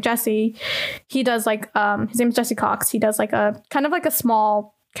does like Jesse, he does like, his name is Jesse Cox. He does like a kind of like a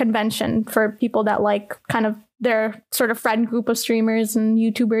small convention for people that like kind of their sort of friend group of streamers and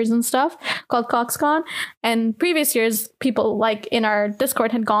YouTubers and stuff called CoxCon. And previous years, people like in our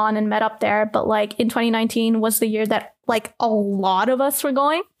Discord had gone and met up there. But like in 2019 was the year that like a lot of us were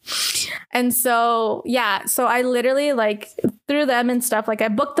going. And so, yeah, so I literally like through them and stuff, like I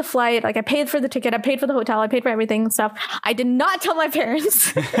booked the flight, like I paid for the ticket, I paid for the hotel, I paid for everything and stuff. I did not tell my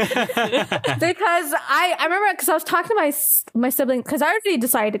parents because I remember, because I was talking to my siblings, because I already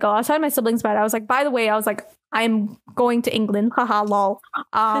decided to go. I was telling my siblings about it. I was like, by the way, I was like, I'm going to England. Haha, lol.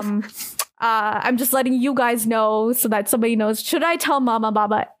 I'm just letting you guys know so that somebody knows. Should I tell Mama,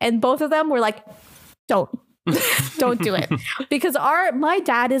 Baba? And both of them were like, don't do it. Because my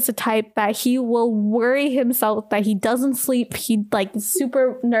dad is the type that he will worry himself that he doesn't sleep. He like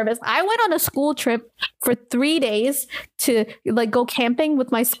super nervous. I went on a school trip for 3 days to like go camping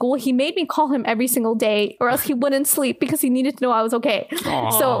with my school. He made me call him every single day or else he wouldn't sleep because he needed to know I was okay.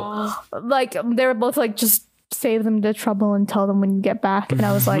 Aww. So like they were both like, just save them the trouble and tell them when you get back. And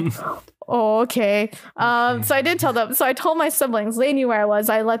I was like, oh, okay. So I did tell them. So I told my siblings, they knew where I was.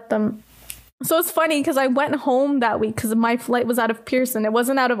 I let them. So it's funny because I went home that week because my flight was out of Pearson. It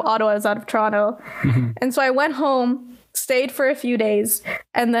wasn't out of Ottawa, it was out of Toronto. And so I went home, stayed for a few days,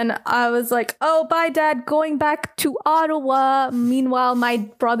 and then I was like, oh, bye, Dad, going back to Ottawa. Meanwhile, my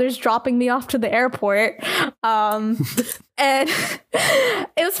brother's dropping me off to the airport. And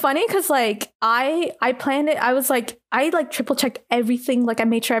it was funny because like I planned it. I was like, I like triple checked everything. Like I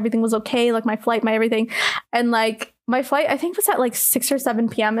made sure everything was okay, like my flight, my everything. And like my flight, I think was at like 6 or 7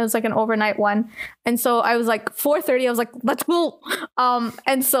 p.m. It was like an overnight one. And so I was like 4:30, I was like, let's go.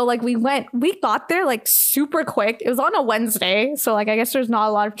 And so like we got there like super quick. It was on a Wednesday. So like, I guess there's not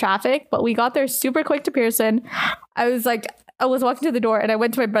a lot of traffic, but we got there super quick to Pearson. I was walking to the door and I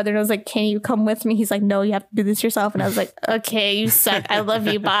went to my brother and I was like, can you come with me? He's like, no, you have to do this yourself. And I was like, okay, you suck. I love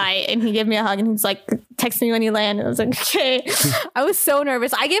you. Bye. And he gave me a hug and he's like, text me when you land. And I was like, okay. I was so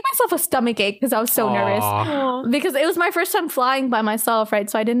nervous. I gave myself a stomach ache because I was so nervous because it was my first time flying by myself. Right.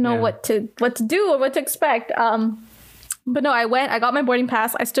 So I didn't know what to do or what to expect. But no, I got my boarding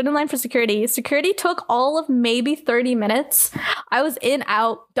pass. I stood in line for security. Security took all of maybe 30 minutes. I was in,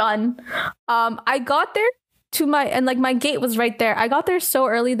 out, done. I got there and like my gate was right there. I got there so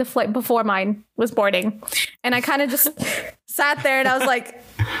early, the flight before mine was boarding. And I kind of just sat there and I was like,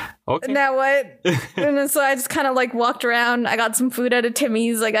 okay, now what? And then, so I just kind of like walked around. I got some food at a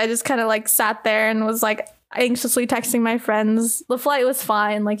Timmy's. Like I just kind of like sat there and was like anxiously texting my friends. The flight was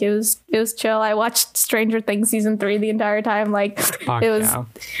fine. Like it was chill. I watched Stranger Things season 3 the entire time. Like it was,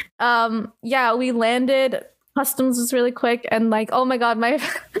 we landed. Customs was really quick. And like, oh my God,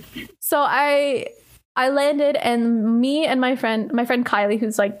 so I landed and me and my friend Kylie,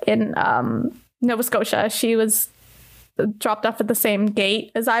 who's like in Nova Scotia, she was dropped off at the same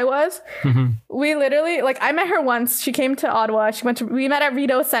gate as I was. We literally, like, I met her once. She came to Ottawa. We met at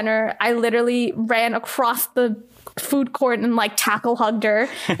Rideau Center. I literally ran across the food court and like tackle hugged her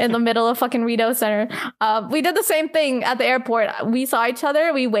in the middle of fucking Rideau Center. We did the same thing at the airport. We saw each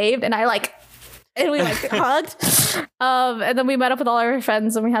other, we waved, and we like hugged. And then we met up with all our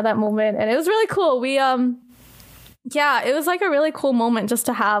friends and we had that moment and it was really cool. We yeah, it was like a really cool moment just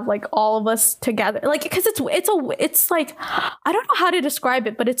to have like all of us together, like, because it's like, I don't know how to describe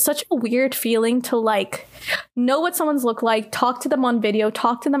it, but it's such a weird feeling to like know what someone's look like, talk to them on video,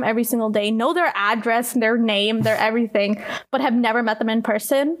 talk to them every single day, know their address, their name, their everything, but have never met them in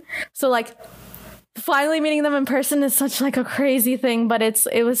person. So like finally meeting them in person is such like a crazy thing, but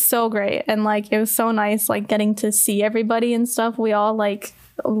it was so great, and like it was so nice like getting to see everybody and stuff. We all like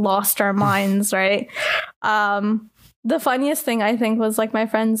lost our minds, right? The funniest thing I think was like my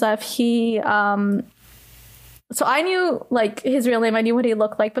friend Zeph, he so I knew like his real name, I knew what he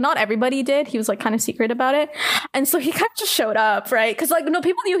looked like, but not everybody did. He was like kind of secret about it. And so he kind of just showed up, right? Because like no,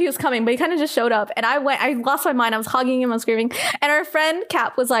 people knew he was coming, but he kind of just showed up. And I lost my mind. I was hugging him, I was screaming. And our friend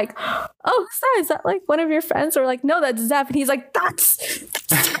Cap was like, oh, who's that? Is that like one of your friends? Or like, no, that's Zeph. And he's like, that's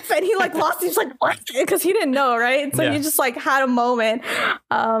Zeph. And he like lost, he's like, what? Because he didn't know, right? So he just like had a moment.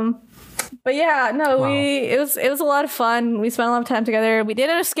 But yeah, no, wow. It was a lot of fun. We spent a lot of time together. We did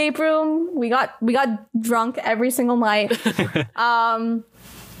an escape room. We got drunk every single night.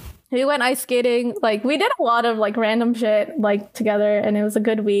 We went ice skating. Like we did a lot of like random shit like together, and it was a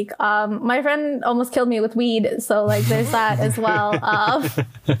good week. My friend almost killed me with weed, so like there's that as well. Have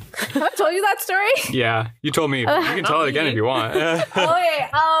I told you that story? Yeah, you told me. You can tell it again if you want. Okay.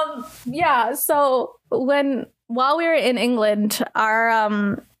 Yeah. So while we were in England,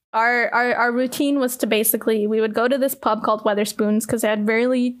 our routine was to basically, we would go to this pub called Wetherspoons because they had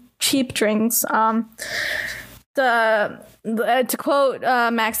really cheap drinks. To quote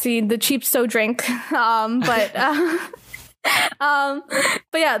Maxi, the cheap so drink. But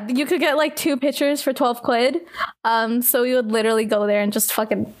yeah, you could get like 2 pitchers for 12 quid. So we would literally go there and just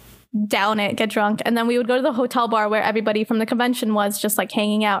fucking down it, get drunk, and then we would go to the hotel bar where everybody from the convention was just like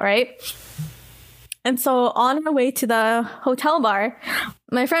hanging out, right? And so on our way to the hotel bar,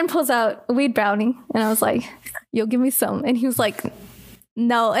 my friend pulls out a weed brownie, and I was like, yo, give me some. And he was like,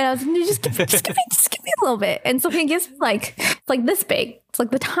 no. And I was like, just give me a little bit. And so he gives me like, it's like this big. It's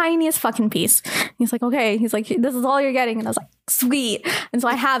like the tiniest fucking piece. He's like, okay. He's like, this is all you're getting. And I was like, sweet. And so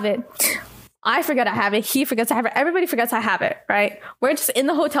I have it. I forget I have it. He forgets I have it. Everybody forgets I have it, right? We're just in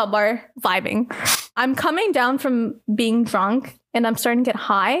the hotel bar vibing. I'm coming down from being drunk, and I'm starting to get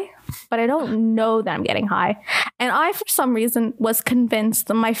high, but I don't know that I'm getting high. And I, for some reason, was convinced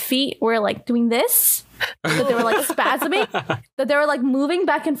that my feet were like doing this, that they were like spasming, that they were like moving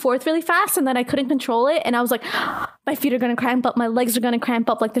back and forth really fast, and that I couldn't control it. And I was like, my feet are going to cramp up. My legs are going to cramp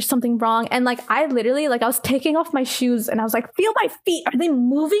up. Like there's something wrong. And like, I literally, like I was taking off my shoes, and I was like, feel my feet. Are they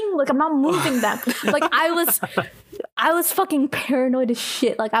moving? Like I'm not moving them. Like I was fucking paranoid as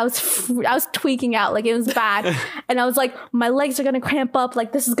shit. Like I was tweaking out. Like it was bad. And I was like, my legs are going to cramp up.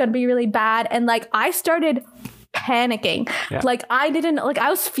 Like this is going to be really bad. And like I started panicking. Yeah. Like I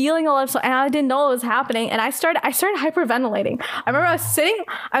was feeling a lot of stuff, and I didn't know what was happening, and I started hyperventilating. I remember I was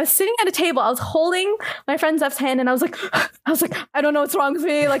sitting at a table. I was holding my friend Zeph's hand, and I was like I don't know what's wrong with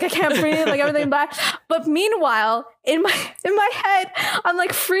me, like I can't breathe, like everything bad. But meanwhile, in my head, I'm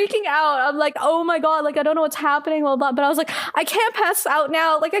like freaking out. I'm like, oh my god, like I don't know what's happening, blah blah. But I was like, I can't pass out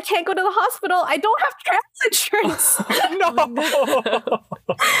now, like I can't go to the hospital, I don't have travel insurance. No.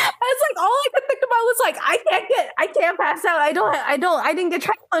 It's like all I could think about was like, I can't pass out. I didn't get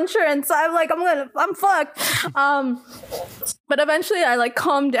travel insurance. So I'm like, I'm fucked. But eventually I like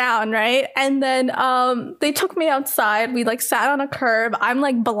calmed down, right? And then they took me outside. We like sat on a curb. I'm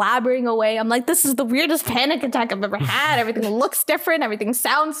like blabbering away. I'm like, this is the weirdest panic attack I've ever had. Everything looks different. Everything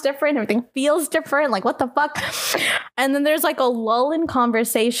sounds different. Everything feels different. Like, what the fuck? And then there's like a lull in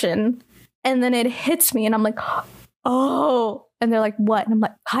conversation. And then it hits me, and I'm like, oh. And they're like, what? And I'm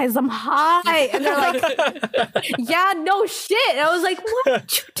like, guys, I'm high. And they're like, yeah, no shit. And I was like, what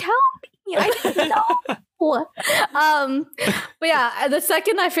did you tell me? I didn't know. But yeah, the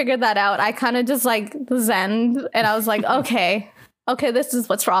second I figured that out, I kind of just like zened, and I was like, okay, this is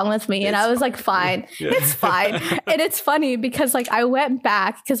what's wrong with me. And I was like, fine, it's fine. And it's funny because like I went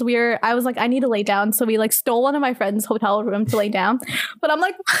back because I was like, I need to lay down. So we like stole one of my friend's hotel room to lay down. But I'm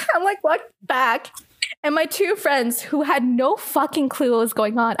like, walking back. And my 2 friends who had no fucking clue what was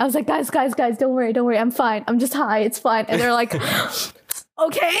going on, I was like, guys, don't worry. I'm fine. I'm just high. It's fine. And they're like,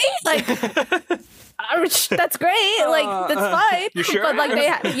 okay, like, that's great. Like, that's fine. You sure? But like,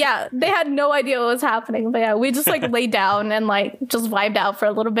 they had no idea what was happening. But yeah, we just like laid down and like just vibed out for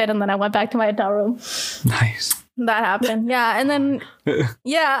a little bit. And then I went back to my hotel room. Nice. That happened. Yeah. And then,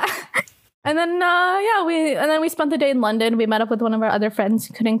 yeah. And then we spent the day in London. We met up with one of our other friends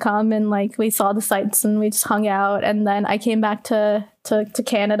who couldn't come, and like we saw the sights and we just hung out. And then I came back to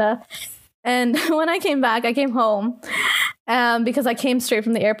Canada, And when I came back, I came home because I came straight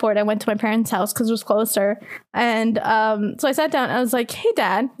from the airport. I went to my parents' house because it was closer. And so I sat down. I was like, hey,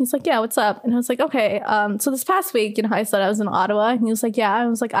 Dad. He's like, yeah, what's up? And I was like, okay. So this past week, you know, I said I was in Ottawa. And he was like, yeah. I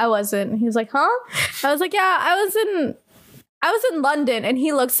was like, I wasn't. And he was like, huh? I was like, yeah, I was in London. And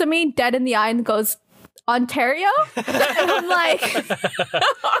he looks at me dead in the eye and goes, Ontario? And I'm like,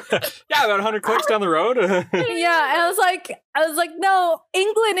 yeah, about 100 clicks down the road. yeah. And I was like, no,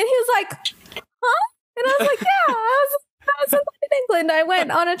 England. And he was like, huh? And I was like, yeah, I was in England. I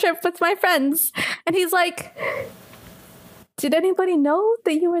went on a trip with my friends. And he's like, did anybody know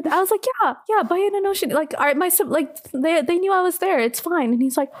that you were there? I was like, yeah, by an ocean. Like, all right, they knew I was there. It's fine. And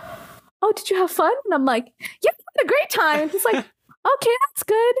he's like, oh, did you have fun? And I'm like, yeah, I had a great time. And he's like, okay, that's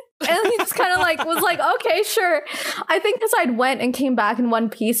good. And he just kind of like was like, okay, sure. I think because I'd went and came back in one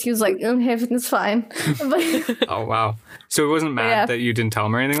piece, he was like, okay, it's fine. But, oh, wow. So he wasn't mad that you didn't tell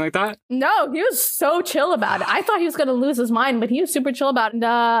him or anything like that? No, he was so chill about it. I thought he was going to lose his mind, but he was super chill about it. And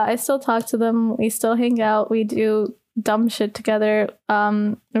I still talk to them. We still hang out. We do dumb shit together.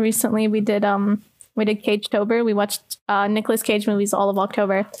 Recently, we did Cagetober. We watched Nicolas Cage movies all of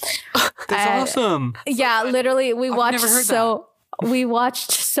October. That's awesome. Yeah, literally, we watched we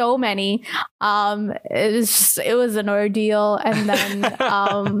watched so many. It was an ordeal, and then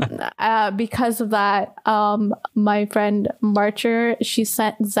because of that, my friend Marcher, she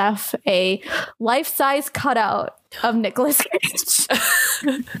sent Zeph a life-size cutout of Nicolas Cage.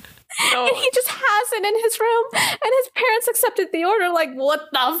 Oh. And he just has it in his room, and his parents accepted the order. Like, what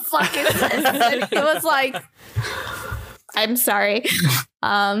the fuck is this? And he was like, I'm sorry.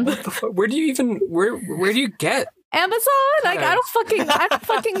 Where do you get Amazon? Like, I don't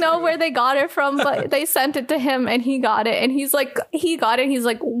fucking know where they got it from, but they sent it to him and he got it, and he's like,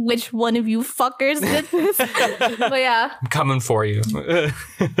 which one of you fuckers did this? But yeah, I'm coming for you.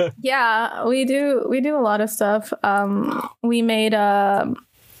 Yeah, we do a lot of stuff. We made a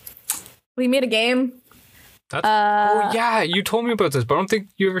game. Oh yeah, you told me about this, but I don't think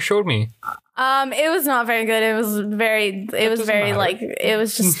you ever showed me. It was not very good. It was very it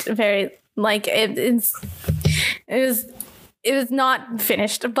was not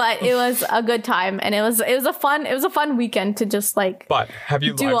finished, but it was a good time, and it was a fun weekend to just like. But have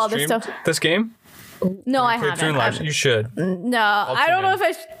you do all this stuff? This game? No, I haven't. You should. No, I don't know if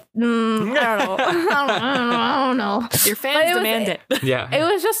I. I don't know. I don't know. Your fans demand it. Yeah. It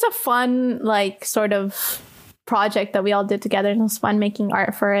was just a fun, like, sort of project that we all did together, and it was fun making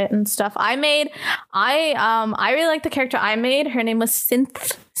art for it and stuff. I really like the character I made. Her name was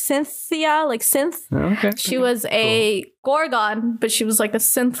Cynthia, like synth. Okay. She was a Gorgon, but she was like a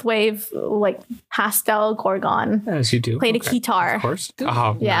synthwave, like pastel Gorgon. As you do. Played a guitar. Of course.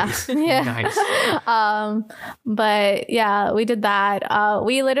 Oh, yeah. Nice. Yeah. Nice. But yeah, we did that.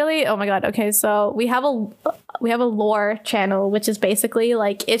 We literally, oh my God. Okay. So we have a lore channel, which is basically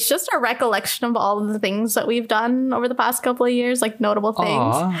like, it's just a recollection of all of the things that we've done over the past couple of years, like notable things.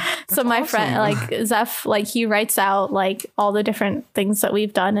 Aww, so my friend, like Zeph, like he writes out like all the different things that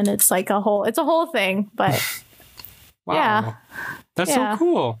we've done, and it's like a whole thing, but wow. Yeah. That's so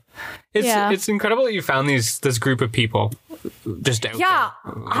cool. It's incredible that you found this group of people just out there.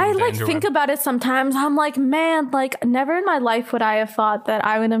 I like think about it sometimes. I'm like, man, like never in my life would I have thought that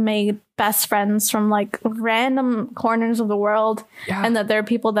I would have made best friends from like random corners of the world, and that there are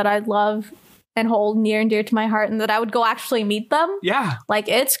people that I love and hold near and dear to my heart, and that I would go actually meet them. Yeah. Like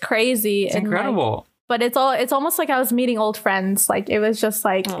it's crazy. It's incredible. Like, but it's almost like I was meeting old friends. Like it was just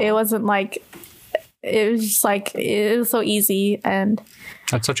like, it wasn't like, it was just like, it was so easy, and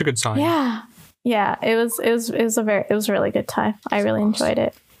that's such a good sign. Yeah. It was a really good time. I really enjoyed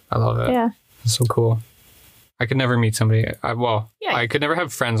it. I love it. Yeah. It's so cool. I could never meet somebody. I could never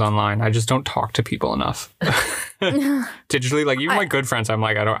have friends online. I just don't talk to people enough. Digitally, like even my good friends, I'm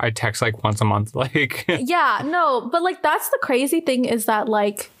like, I text like once a month. Like, yeah, no, but like that's the crazy thing is that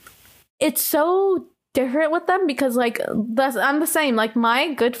like it's so different with them, because like I'm the same. Like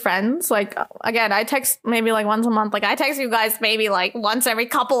my good friends, like again, I text maybe like once a month. Like I text you guys maybe like once every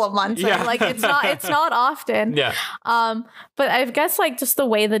couple of months. Yeah. And, like it's not often. Yeah. But I guess like just the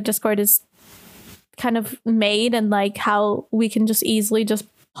way that Discord is kind of made, and like how we can just easily just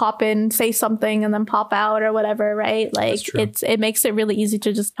pop in, say something, and then pop out or whatever, right? Like it makes it really easy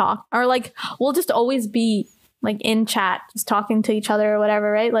to just talk, or like we'll just always be like in chat, just talking to each other or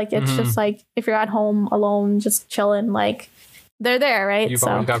whatever, right? Like it's just like if you're at home alone, just chilling, like they're there, right? You've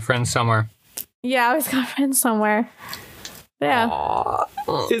always got friends somewhere. Yeah, I always got friends somewhere. Yeah. Aww,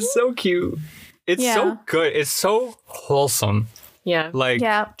 it's so cute. It's so good. It's so wholesome. Yeah. Like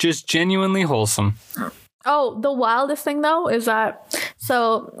just genuinely wholesome. Oh, the wildest thing though is that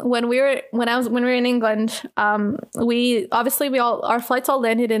So when we were in England, our flights all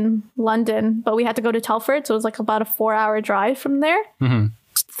landed in London, but we had to go to Telford, so it was like about a 4-hour drive from there.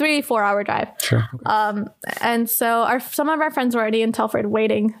 3-4 hour drive. Sure. And so some of our friends were already in Telford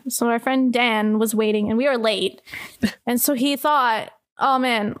waiting. So our friend Dan was waiting, and we were late, and so he thought, oh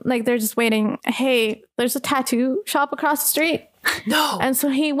man, like they're just waiting. Hey, there's a tattoo shop across the street. No. And so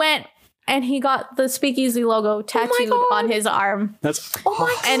he went and he got the Speakeasy logo tattooed on his arm. That's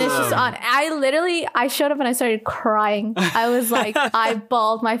and it's just on. I showed up and I started crying. I was like, I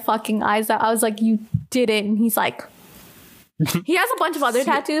bawled my fucking eyes out. I was like, you did it. And he's like, he has a bunch of other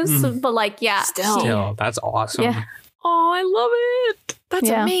tattoos, but like, yeah. Still, that's awesome. Yeah. Oh, I love it. That's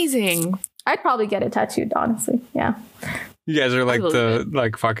amazing. I'd probably get it tattooed, honestly. Yeah. You guys are like the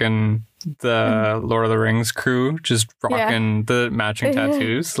Lord of the Rings crew, just rocking the matching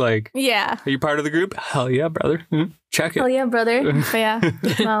tattoos. Like, yeah. Are you part of the group? Hell yeah, brother. Check it. Hell yeah, brother. But yeah.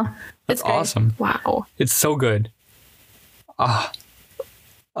 Well, that's awesome. Wow. It's so good. Ah,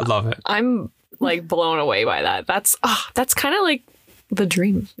 I love it. I'm like blown away by that. That's kind of like the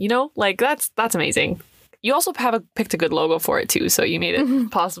dream, you know? Like that's amazing. You also picked a good logo for it too, so you made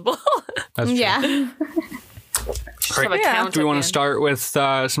it possible. That's true. Yeah. Do we want to start with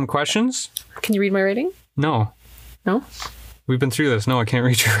some questions? Can you read my rating? No. We've been through this. No, I can't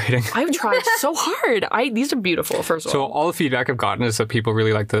read your rating. I've tried so hard. These are beautiful, first of all. So all the feedback I've gotten is that people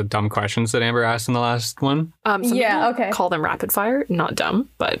really like the dumb questions that Amber asked in the last one. Call them rapid fire. Not dumb,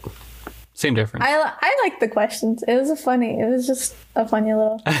 but... Same difference. I like the questions. It was just a funny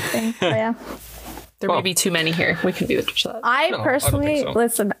little thing. But yeah. There may be too many here. We can do it. I personally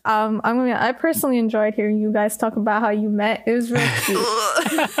listen. I personally enjoyed hearing you guys talk about how you met. It was real cute.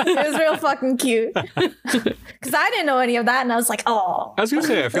 It was real fucking cute. Because I didn't know any of that, and I was like, oh. I was gonna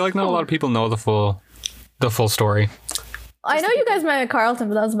say, I feel like not a lot of people know the full story. I know you guys met at Carleton,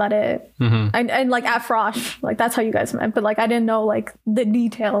 but that was about it. And like at Frosh, like that's how you guys met. But like I didn't know like the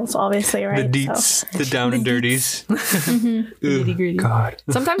details, obviously, right? The deets, the down and dirties. Nitty gritty. God.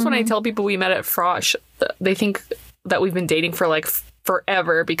 Sometimes when I tell people we met at Frosh, they think that we've been dating for like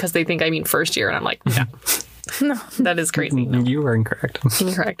forever because they think I mean first year, and I'm like, no, that is crazy. You are incorrect.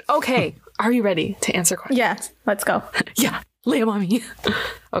 Incorrect. Okay, are you ready to answer questions? Yeah, let's go. Yeah, lay 'em on me.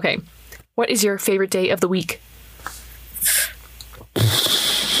 Okay, what is your favorite day of the week?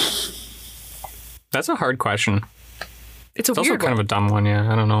 That's a hard question. It's also kind of a dumb one.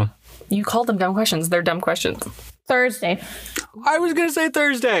 Yeah, I don't know. You call them dumb questions. They're dumb questions. Thursday. I was gonna say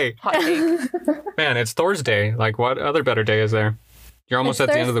Thursday. Hot take. Man, it's Thursday. Like, what other better day is there? You're almost at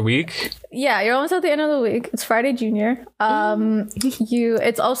the end of the week. Yeah, you're almost at the end of the week. It's Friday Junior.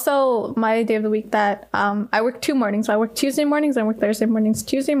 It's also my day of the week that I work 2 mornings. So I work Tuesday mornings, I work Thursday mornings.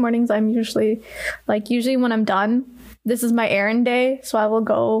 Tuesday mornings, I'm usually when I'm done, this is my errand day. So I will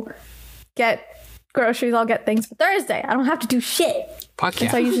go get groceries, I'll get things. But Thursday, I don't have to do shit. Fuck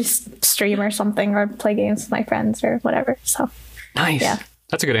yeah. So I usually stream or something or play games with my friends or whatever. So nice. Yeah.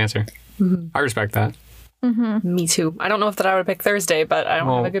 That's a good answer. I respect that. Me too. I don't know if I would pick Thursday, but I don't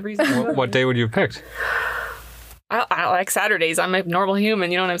have a good reason. What day would you have picked? I like Saturdays. I'm a normal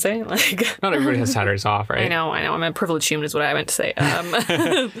human. You know what I'm saying? Like, not everybody has Saturdays off, right? I know. I'm a privileged human is what I meant to say.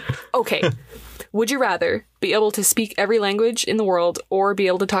 Okay. Would you rather be able to speak every language in the world or be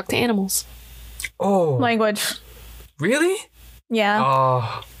able to talk to animals? Oh. Language. Really? Yeah.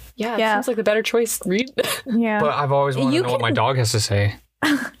 Oh. Yeah, it seems like the better choice, Reed. Yeah. But I've always wanted to know what my dog has to say.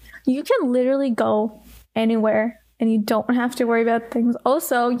 You can literally go anywhere and you don't have to worry about things.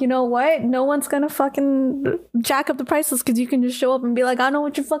 Also, you know what? No one's gonna fucking jack up the prices because you can just show up and be like, I know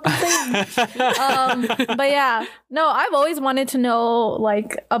what you're fucking saying. But yeah, no, I've always wanted to know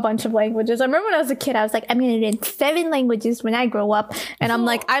like a bunch of languages. I remember when I was a kid, I was like, I'm gonna learn 7 languages when I grow up, and I'm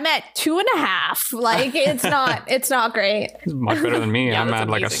like, I'm at 2.5. Like it's not great. It's much better than me. I'm at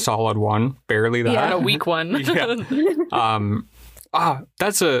like a solid 1, barely that. Yeah, a weak one. Yeah.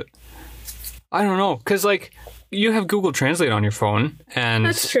 I don't know, because like you have Google Translate on your phone, and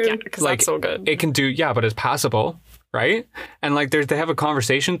that's true. Yeah, because like, that's so good. It can do, but it's passable, right? And like they have a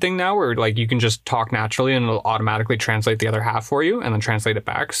conversation thing now where like you can just talk naturally and it'll automatically translate the other half for you and then translate it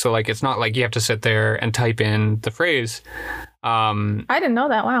back. So like it's not like you have to sit there and type in the phrase. I didn't know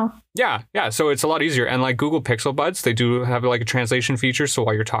that. Wow. Yeah. So it's a lot easier. And like Google Pixel Buds, they do have like a translation feature. So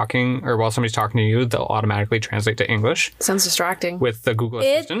while you're talking or while somebody's talking to you, they'll automatically translate to English. Sounds distracting. With the Google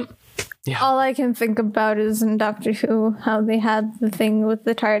Assistant. Yeah. All I can think about is in Doctor Who, how they had the thing with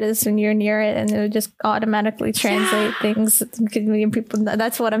the TARDIS and you're near it and it would just automatically translate things to million people.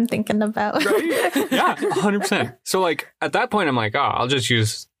 That's what I'm thinking about. Right? Yeah, 100%. So like at that point, I'm like, I'll just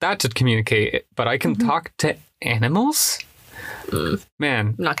use that to communicate. But I can talk to animals?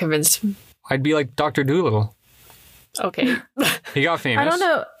 Man, I'm not convinced. I'd be like Dr. Doolittle. Okay. He got famous. I don't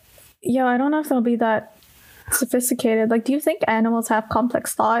know. Yo, I don't know if they'll be that sophisticated. Like, do you think animals have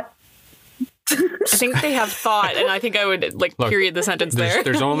complex thought? I think they have thought, and I think I would like Look, period the sentence there.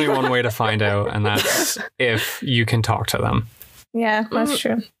 There's only one way to find out, and that's if you can talk to them. Yeah, that's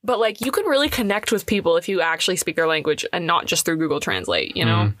true. But like you can really connect with people if you actually speak their language and not just through Google Translate, you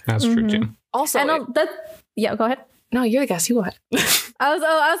know? That's true too. Also, And yeah, go ahead. no, you're the guest. You go ahead. I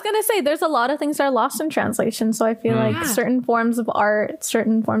was gonna say there's a lot of things that are lost in translation. So I feel like certain forms of art,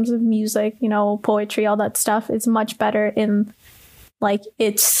 certain forms of music, you know, poetry, all that stuff is much better in like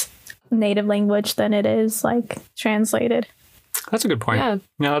its native language than it is like translated. That's a good point.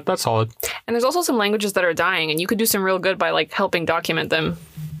 Yeah, that's solid. And there's also some languages that are dying, and you could do some real good by like helping document them.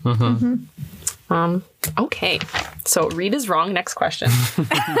 Okay. So read is wrong. Next question.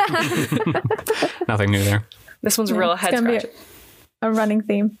 Nothing new there. This one's real head It's gonna scratcher. be a running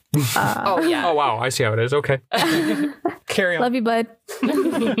theme. Oh yeah. Oh, wow. I see how it is. Okay. Carry on. Love you, bud.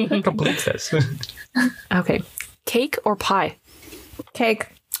 Complete this. Okay. Cake or pie? Cake.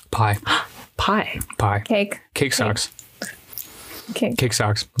 Pie. Pie. Pie. Cake. Cake sucks. Cake. Cake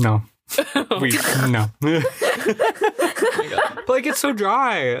sucks. No. No. But like it's so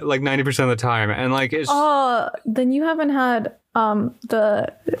dry like 90% of the time, and like it's Oh, then you haven't had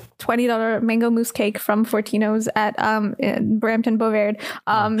the $20 mango mousse cake from Fortino's at in Brampton Bovaird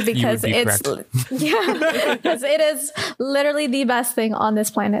because be it's because it is literally the best thing on this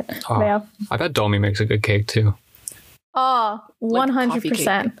planet. Yeah. I bet Dolmy makes a good cake too. Oh,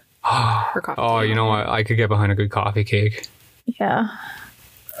 100%. Or coffee. Oh, you know what? I could get behind a good coffee cake. Yeah.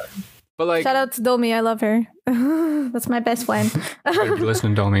 But like, Shout out to Domi. I love her. That's my best friend. better be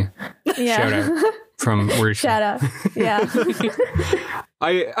listening, Dolmy. Yeah. Shout out from where you Shout out. Yeah.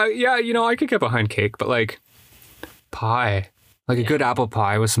 I yeah, you know, I could get behind cake, but like pie, like a good apple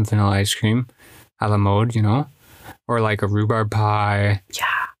pie with some vanilla ice cream, a la mode, you know, or like a rhubarb pie. Yeah.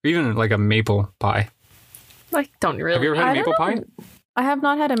 Or even like a maple pie. Like, don't really. Have you ever had a I maple don't pie? I have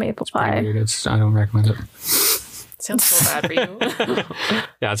not had a maple pie. Weird. I don't recommend it. Sounds so bad for you.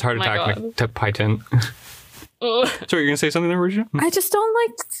 Yeah, it's hard My to God. tuck pie tin. So you're gonna say something there, Risha? I just don't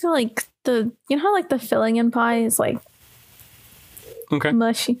like the you know how like the filling in pie is like Okay.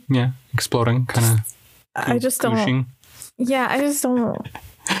 mushy. Yeah, exploding, kind of. I just don't. Yeah, I just don't.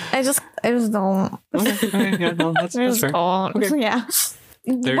 I just don't. Okay, yeah, no, that's fair. Don't. Okay. Yeah.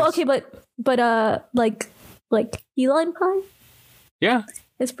 Well, okay, but like key lime pie Yeah.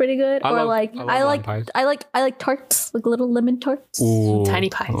 is pretty good. I or love I lime pies. like tarts, like little lemon tarts. Ooh, Tiny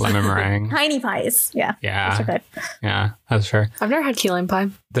pies. lemon meringue. Tiny pies. Yeah. Yeah, Those are good. yeah, that's fair. I've never had key lime pie.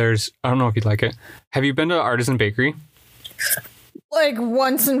 There's, I don't know if you'd like it. Have you been to Artisan Bakery? Like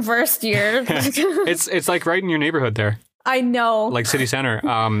once in first year. It's like right in your neighborhood there, I know. like city center.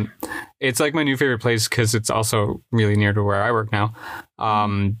 It's like my new favorite place because it's also really near to where I work now.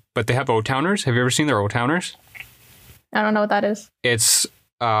 But they have O-Towners. Have you ever seen their O-Towners? I don't know what that is. It's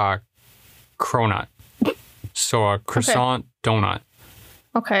cronut, so a croissant donut.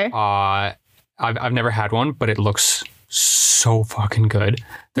 Okay. I've never had one, but it looks so fucking good.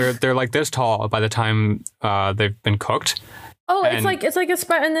 They're like this tall by the time they've been cooked. Oh, and- it's like a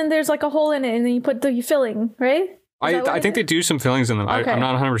spread, and then there's like a hole in it, and then you put the filling, right? I think they do some fillings in them. Okay. I'm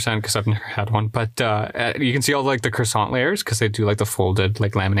not 100% because I've never had one, but you can see all like the croissant layers because they do like the folded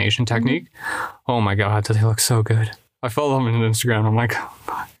like lamination technique. Oh my god, do they look so good? I follow them on Instagram. I'm like, oh,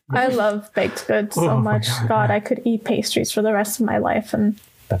 God. I love baked goods so Oh my much. God, God, I could eat pastries for the rest of my life, and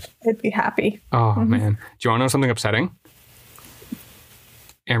I'd be happy. Oh man, do you want to know something upsetting?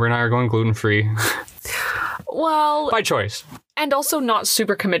 Amber and I are going gluten free Well, by choice. and also not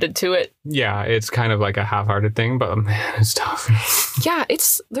super committed to it. Yeah, it's kind of like a half-hearted thing, but man, it's tough. Yeah,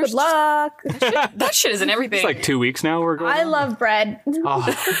 there's Good luck. that shit isn't everything. It's like 2 weeks now we're going. I on. love bread. Oh,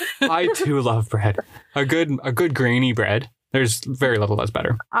 I too love bread. A good grainy bread. There's very little that's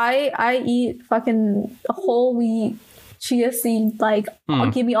better. I eat fucking whole wheat chia seed. Like,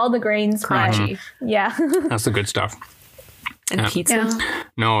 give me all the grains. bread. crunchy Yeah. That's the good stuff. and Yeah. pizza. Yeah.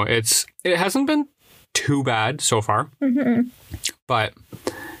 No, it hasn't been too bad so far, but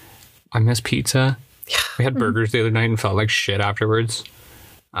I miss pizza. We had burgers the other night and felt like shit afterwards.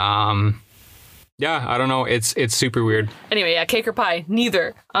 Yeah, I don't know. It's super weird. Anyway, yeah, cake or pie,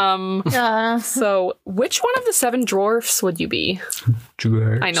 neither. So, which one of the 7 dwarfs would you be?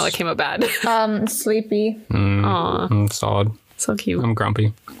 I know it came out bad. Sleepy. Aw, I'm solid. so cute. I'm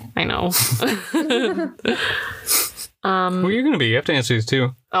grumpy. I know. Who are you gonna be? You have to answer these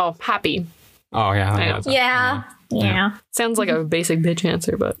too. Oh, happy. Oh yeah, I know. that's- Yeah. Yeah. Sounds like a basic bitch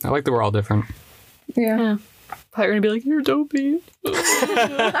answer, but I like that we're all different. Yeah. yeah. Probably gonna be like, you're dopey.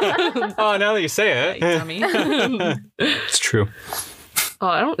 Oh, now that you say it, Dummy. it's true.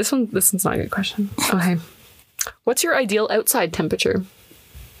 Oh, this one's not a good question. Okay. What's your ideal outside temperature?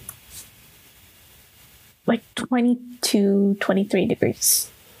 Like 22, 23 degrees.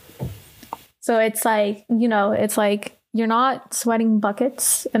 So it's like, it's like you're not sweating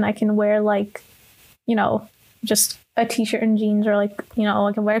buckets, and I can wear like, just a t-shirt and jeans, or like,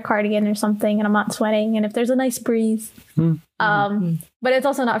 I can wear a cardigan or something, and I'm not sweating. And if there's a nice breeze, but it's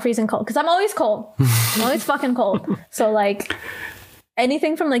also not freezing cold, because I'm always cold. I'm always fucking cold. So like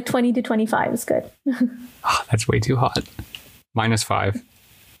anything from like 20 to 25 is good. Oh, that's way too hot. -5.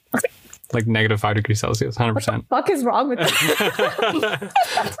 Like -5 degrees Celsius, 100%. Fuck is wrong with that?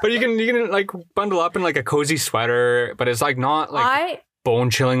 But you can like bundle up in like a cozy sweater, but it's like not like bone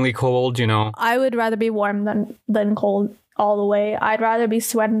chillingly cold, I would rather be warm than cold all the way. I'd rather be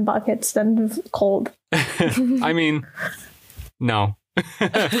sweating buckets than cold. I mean, no.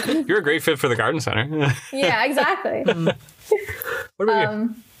 You're a great fit for the garden center. Yeah, exactly. What about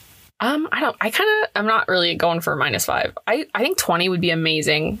you? I'm not really going for -5. I think 20 would be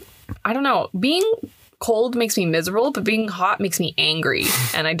amazing. I don't know. Being cold makes me miserable, but being hot makes me angry,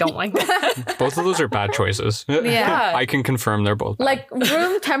 and I don't like that. Both of those are bad choices. Yeah. I can confirm they're both bad. Like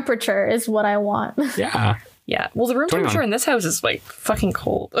room temperature is what I want. Yeah. Yeah. Well, the room 21. temperature in this house is like fucking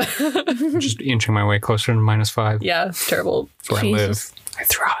cold. Just inching my way closer to -5. Yeah, it's terrible. That's where Jesus. I live. I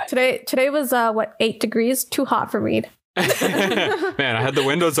thrive. Today was 8 degrees? Too hot for Reed. Man, I had the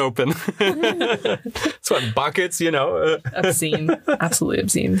windows open. Sweat buckets, Obscene. Absolutely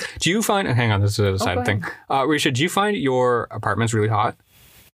obscene. Do you find, hang on, this is a side go thing. Risha, do you find your apartment's really hot?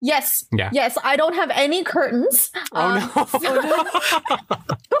 Yes. Yeah. Yes, I don't have any curtains. Oh,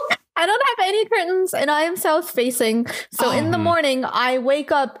 I don't have any curtains, and I am south facing. So in the morning, I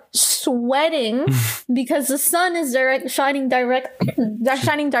wake up sweating because the sun is shining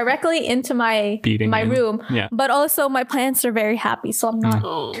directly into my room. Yeah. But also my plants are very happy, so I'm not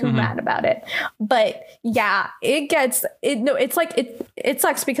too mad about it. But yeah, it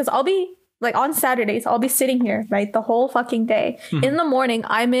sucks because I'll be like on Saturdays, I'll be sitting here, right, the whole fucking day. In the morning,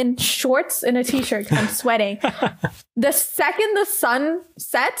 I'm in shorts and a t-shirt because I'm sweating. The second the sun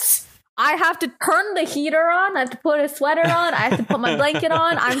sets, I have to turn the heater on. I have to put a sweater on. I have to put my blanket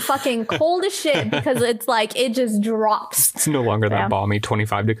on. I'm fucking cold as shit because it's like, it just drops. It's no longer that balmy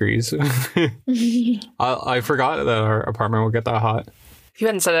 25 degrees. I forgot that our apartment would get that hot. If you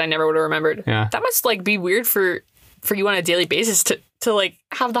hadn't said it, I never would have remembered. Yeah. That must like be weird for you on a daily basis to like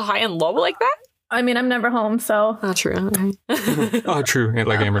have the high and low like that. I mean, I'm never home, so. Not true. Okay. Oh, true.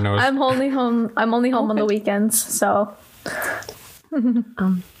 Like Amber knows. I'm only home on the weekends, so.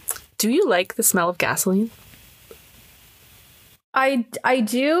 Do you like the smell of gasoline? I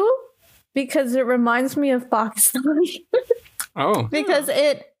do, because it reminds me of Pakistan. Oh. Because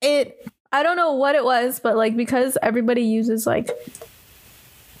it I don't know what it was, but like because everybody uses like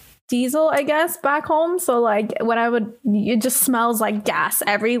diesel, I guess, back home. So like it just smells like gas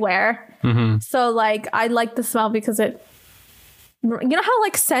everywhere. Mm-hmm. So like I like the smell because you know how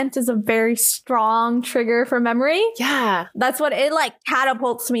like scent is a very strong trigger for memory? Yeah. That's what it like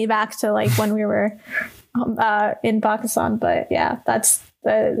catapults me back to like when we were in Pakistan. But yeah, that's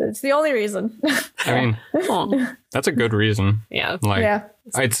the only reason. I mean, that's a good reason. Yeah. Like, yeah.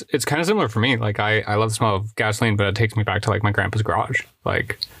 It's kind of similar for me. Like I love the smell of gasoline, but it takes me back to like my grandpa's garage.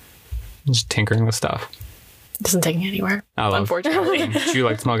 Like just tinkering with stuff. It doesn't take me anywhere. Unfortunately. Do you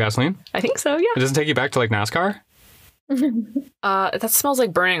like the smell of gasoline? I think so, yeah. It doesn't take you back to like NASCAR? That smells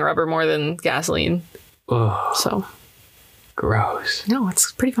like burning rubber more than gasoline. Ugh, So gross. no,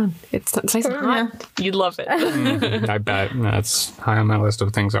 it's pretty fun. It's nice and hot. You'd love it. I bet that's high on my list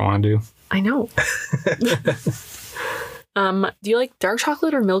of things I want to do. I know. Do you like dark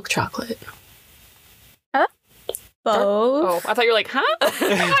chocolate or milk chocolate? Both. Oh, I thought you were like, huh?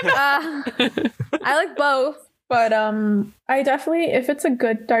 I like both, but I definitely, if it's a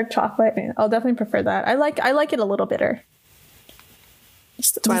good dark chocolate, I'll definitely prefer that. I like it a little bitter.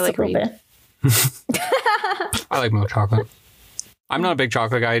 That's why I like Reed. I like milk chocolate. I'm not a big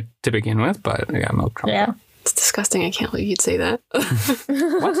chocolate guy to begin with, but yeah, milk chocolate. Yeah. It's disgusting. I can't believe you'd say that.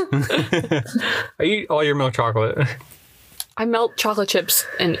 What? I eat all your milk chocolate. I melt chocolate chips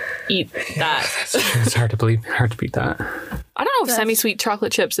and eat that. It's hard to believe. Hard to beat that. I don't know if semi-sweet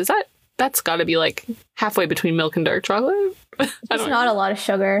chocolate chips, that's got to be like halfway between milk and dark chocolate. It's not a lot of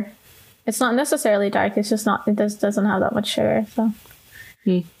sugar. It's not necessarily dark. It's just not. It doesn't have that much sugar. So.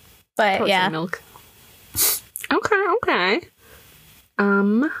 But yeah. Milk. Okay.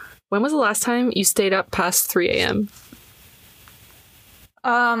 When was the last time you stayed up past 3 a.m.?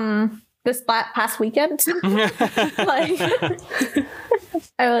 this past weekend. Like,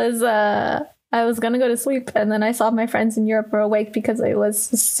 I was gonna go to sleep, and then I saw my friends in Europe were awake because it was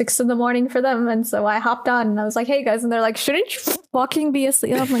 6 a.m. for them, and so I hopped on and I was like, "Hey guys," and they're like, "Shouldn't you fucking be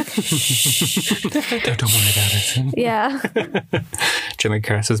asleep?" I'm like, "Shh." Don't worry about it. Yeah. Jimmy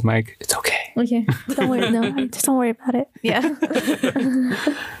caresses Mike. It's okay. Okay. Don't worry. No, just don't worry about it. Yeah.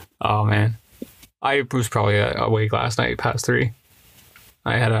 Oh man, I was probably awake last night past 3.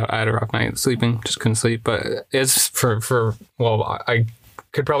 I had a rough night sleeping. Just couldn't sleep. But it's for I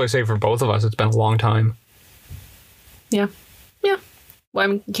could probably say for both of us, it's been a long time. Yeah. Well, I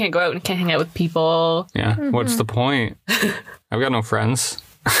mean, you can't go out and can't hang out with people. Yeah. What's the point? I've got no friends.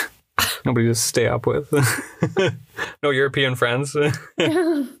 Nobody to stay up with. No European friends. What are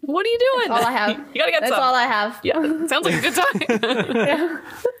you doing? All I have. You gotta get That's some. all I have. Yeah, sounds like a good time.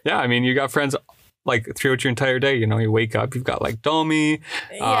 Yeah, I mean, you got friends like throughout your entire day. You know, you wake up, you've got like Domi.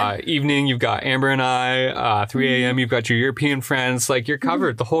 Evening, you've got Amber and I. 3 a.m., you've got your European friends. Like, you're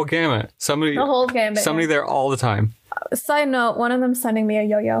covered the whole gamut. The whole game. Somebody there all the time. Side note: one of them sending me a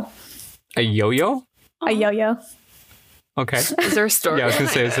yo-yo. A yo-yo? A yo-yo. Okay. Is there a story? Yeah, I was gonna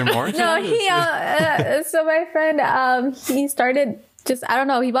say, is there more? No, he. So my friend, he started. I don't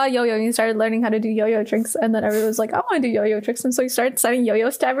know, he bought a yo-yo and he started learning how to do yo-yo tricks, and then everyone was like, I want to do yo-yo tricks, and so he started sending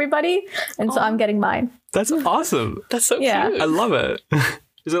yo-yos to everybody, and so I'm getting mine. That's awesome. That's so Yeah. cute. I love it.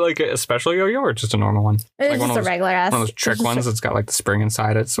 Is it like a special yo-yo or just a normal one? It's Like just a regular ass. one of those trick ones that's got like the spring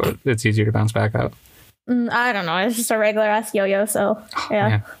inside it, so it's easier to bounce back up. I don't know, it's just a regular ass yo-yo, so yeah.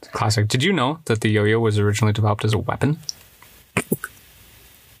 Yeah, it's a classic. Did you know that the yo-yo was originally developed as a weapon?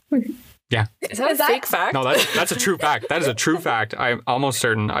 Yeah. Is that a fake fact? No, that's a true fact. That is a true fact. I'm almost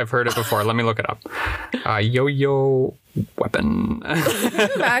certain. I've heard it before. Let me look it up. Yo-yo weapon. Can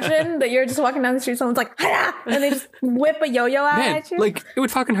you imagine that you're just walking down the street, someone's like, "Hiya!" and they just whip a yo-yo out Man, at you? like, it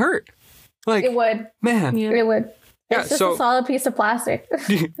would fucking hurt. Like, It would. man. Yeah. It would. Yeah, It's just so- a solid piece of plastic.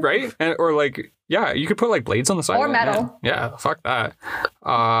 Right? Or like, yeah, you could put like blades on the side. Or of it. metal. Yeah, fuck that.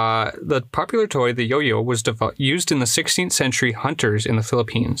 The popular toy, the yo-yo, was used in the 16th century hunters in the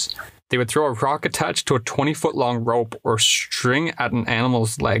Philippines. They would throw a rock attached to a 20-foot long rope or string at an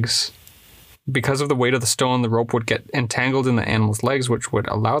animal's legs. Because of the weight of the stone, the rope would get entangled in the animal's legs, which would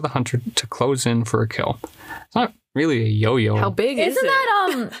allow the hunter to close in for a kill. It's not really a yo-yo. How big is Isn't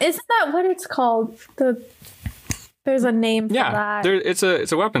it? isn't that what it's called? There's a name for that. It's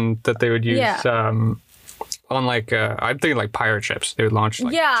a weapon that they would use. Yeah. On like I'm thinking like pirate ships. They would launch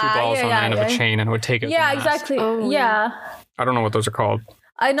like Yeah, 2 balls yeah, on the yeah, end of yeah. a chain and it would take it. Yeah, to the mast. exactly. Oh, yeah. I don't know what those are called.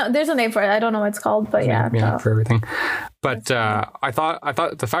 I know there's a name for it. I don't know what it's called, but yeah. Yeah, so- for everything. But I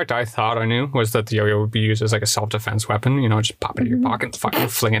thought the fact I thought I knew was that the yo-yo would be used as like a self-defense weapon. You know, just pop it in your pocket and fucking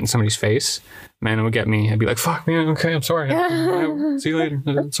fling it in somebody's face. Man, it would get me. I'd be like, "Fuck me, okay, I'm sorry. See you later.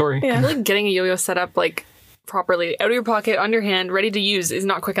 Sorry." Yeah. I feel like getting a yo-yo set up like properly out of your pocket, on your hand, ready to use is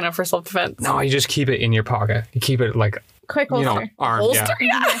not quick enough for self-defense. No, you just keep it in your pocket. You keep it like Quick you holster. know, arm. Holster,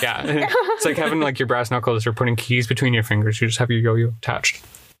 Yeah. Yeah. It's like having like your brass knuckles or putting keys between your fingers. You just have your yo-yo attached,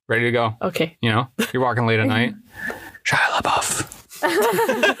 ready to go. Okay. You know, you're walking late at night. Shia LaBeouf.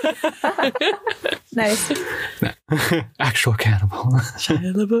 Nice. Actual cannibal. Is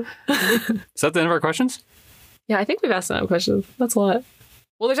that the end of our questions? Yeah, I think we've asked enough questions. That's a lot.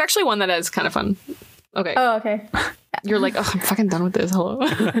 Well, there's actually one that is kind of fun. Okay. Oh, okay. You're like, oh, I'm fucking done with this. Hello.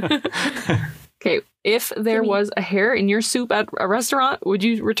 Okay. If there was a hair in your soup at a restaurant, would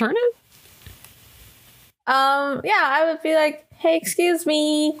you return it? Yeah, I would be like, hey, excuse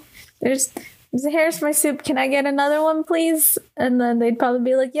me. There's a hair in my soup. Can I get another one, please? And then they'd probably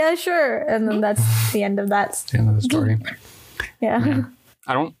be like, yeah, sure. And then that's the end of that. The end of the story. Yeah.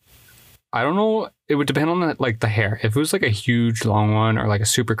 I don't know. It would depend on the hair. If it was like a huge long one or like a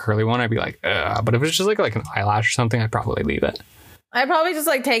super curly one, I'd be like, ugh. But if it's just like an eyelash or something, I'd probably leave it. I'd probably just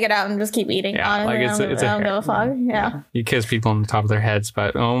like take it out and just keep eating. Yeah, honestly. like it's a I don't give a fuck. Yeah. You kiss people on the top of their heads,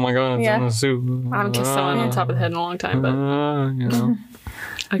 but oh my god, it's Yeah. on the soup. I haven't kissed someone on top of the head in a long time, but You know,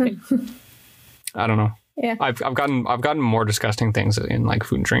 okay. I don't know. Yeah. I've gotten more disgusting things in like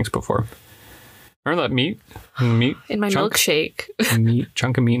food and drinks before. Remember that meat In my chunk? milkshake.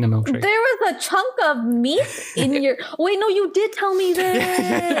 Chunk of meat in a milkshake. There was a chunk of meat in your. Wait, no, you did tell me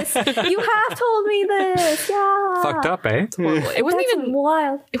this. You have told me this. Yeah. Fucked up, eh? It wasn't That's even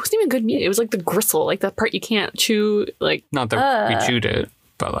wild. good meat. It was like the gristle, like the part you can't chew. Like Not that we chewed it,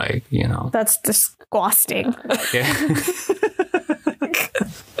 but like, you know. That's disgusting. Yeah.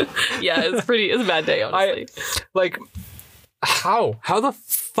 yeah, it's a bad day, honestly. Like, how the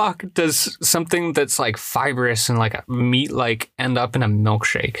fuck does something that's like fibrous and like a meat like end up in a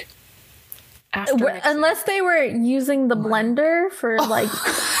milkshake? After mixing. Unless they were using the blender for like,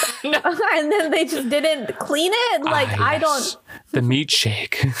 No. and then they just didn't clean it. Like, I Yes. The meat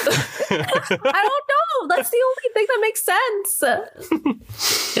shake. don't know. That's the only thing that makes sense.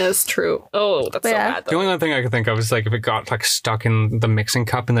 Yeah, it's true. Oh, that's so Yeah. bad. The Though. only other thing I could think of is like if it got like stuck in the mixing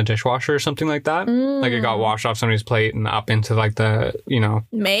cup in the dishwasher or something like that. Like it got washed off somebody's plate and up into like the,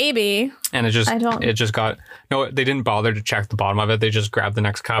 Maybe. and it just got, no, they didn't bother to check the bottom of it. They just grabbed the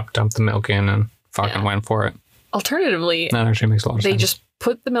next cup, dumped the milk in and fucking went for it. Alternatively, That actually makes a lot of they sense. just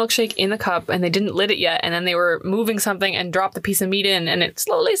put the milkshake in the cup and they didn't lid it yet, and then they were moving something and dropped the piece of meat in, and it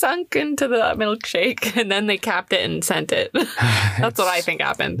slowly sunk into the milkshake, and then they capped it and sent it. That's what I think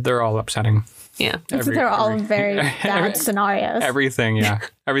happened. They're all upsetting. Yeah. They're all very bad scenarios. Everything, yeah.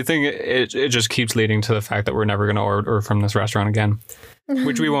 Everything, it just keeps leading to the fact that we're never going to order from this restaurant again,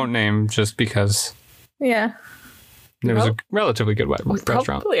 which we won't name just because Yeah. it was a relatively good restaurant.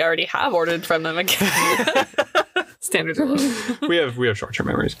 Probably already have ordered from them again. Standards are low. We have short-term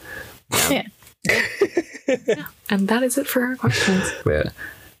memories. Yeah. And that is it for our questions. Yeah.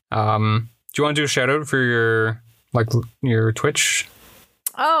 Do you want to do a shout out for your Twitch?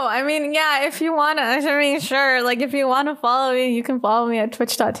 Oh, I mean, yeah, if you want to, I mean, sure. Like, if you want to follow me, you can follow me at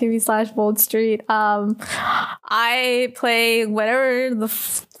twitch.tv/boldstreet. I play whatever the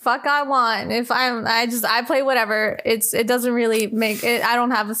fuck I want. I play whatever. It doesn't really make it. I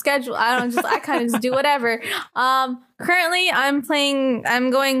don't have a schedule. I kind of just do whatever. Currently I'm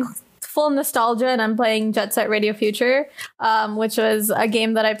going full nostalgia, and I'm playing Jet Set Radio Future, which was a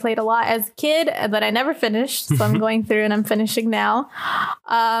game that I played a lot as a kid that I never finished. So I'm going through and I'm finishing now.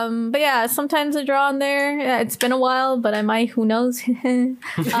 But yeah, sometimes I draw on there. Yeah, it's been a while, but I might, who knows? Yeah.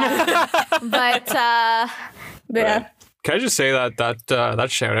 Can I just say that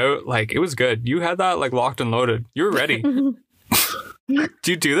shout out, like, it was good. You had that like locked and loaded. You were ready.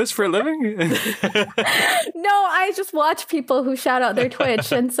 Do you do this for a living? No, I just watch people who shout out their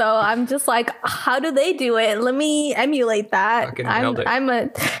Twitch, and so I'm just like, how do they do it? Let me emulate that. Fucking nailed it.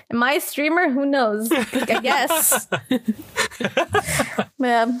 Am I a streamer? Who knows? I guess.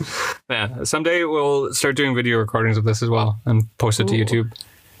 Yeah. Yeah. Someday we'll start doing video recordings of this as well and post it to YouTube.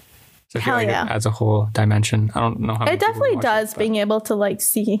 So I feel Hell like yeah. it adds a whole dimension. I don't know how many It people definitely watch does, but- being able to like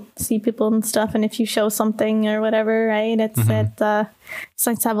see people and stuff, and if you show something or whatever, right? It's nice to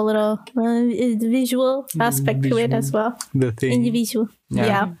have a little visual aspect to it as well. the thing. Individual,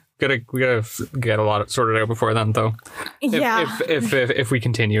 yeah. We gotta get a lot sorted out before then, though. If we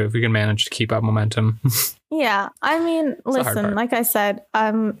continue, if we can manage to keep up momentum. Yeah. I mean, the hard listen, part. like I said,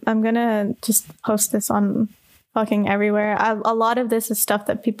 I'm gonna just post this on fucking everywhere. A lot of this is stuff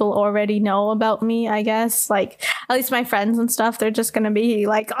that people already know about me, I guess. Like, at least my friends and stuff, they're just gonna be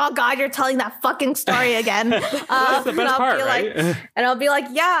like, "Oh God, you're telling that fucking story again." That's the best part, right? And I'll be like,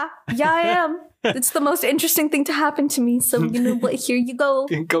 "Yeah, I am. It's the most interesting thing to happen to me. So but here you go."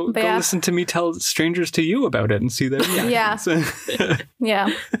 Go But yeah. listen to me tell strangers to you about it and see their reactions. Yeah.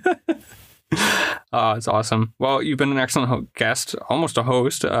 Oh, it's awesome. Well, you've been an excellent guest, almost a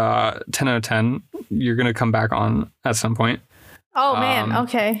host. 10 out of 10. You're going to come back on at some point. Oh man.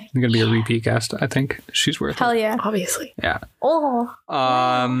 Okay. You're going to be a repeat guest, I think. She's worth Hell it. yeah. Obviously. Yeah. Oh,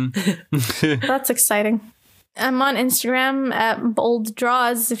 Yeah. that's exciting. I'm on Instagram at Bold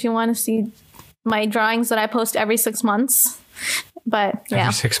Draws if you want to see my drawings that I post every 6 months. But yeah,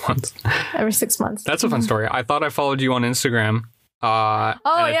 Every 6 months. every 6 months. That's a fun story. I thought I followed you on Instagram. And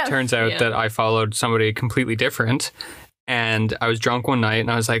yeah. it turns out that I followed somebody completely different. And I was drunk one night and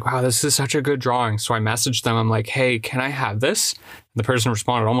I was like, wow, this is such a good drawing. So I messaged them. I'm like, hey, can I have this? And the person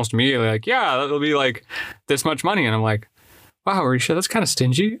responded almost immediately like, yeah, that'll be like this much money. And I'm like, wow, Arisha, that's kind of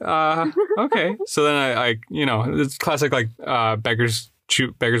stingy. Okay. So then I it's classic like beggars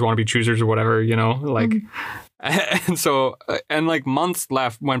want to be choosers or whatever, like. And so, like months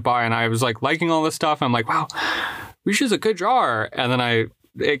went by and I was like liking all this stuff. I'm like, wow, Risha's a good drawer. And then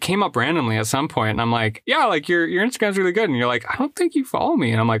it came up randomly at some point and I'm like, yeah, like your Instagram's really good. And you're like, I don't think you follow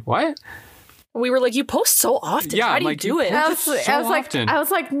me. And I'm like, what? We were like, you post so often. Yeah, How I'm do you like, do you it? post- I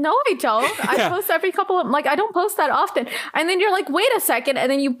was like, no, I don't. I post every couple of, like, I don't post that often. And then you're like, wait a second. And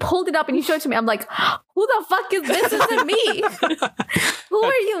then you pulled it up and you showed it to me. I'm like, who the fuck is this? Isn't me. Who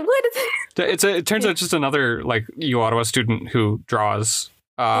are you? What is It turns out it's just another like U Ottawa student who draws.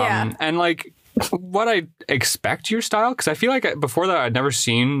 And like what I expect your style, because I feel like before that I'd never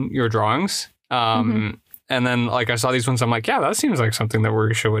seen your drawings. And then like I saw these ones, I'm like, yeah, that seems like something that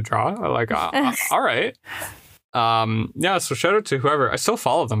Risha would draw. I'm like, all right. Yeah, so shout out to whoever. I still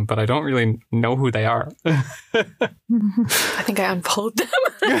follow them, but I don't really know who they are. I think I unfollowed them.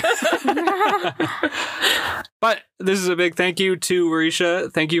 But this is a big thank you to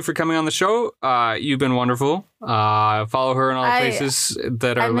Marisha. Thank you for coming on the show. You've been wonderful. Follow her in all the places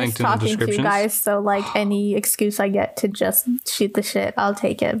that are linked in the description. I miss talking to you guys, so like any excuse I get to just shoot the shit, I'll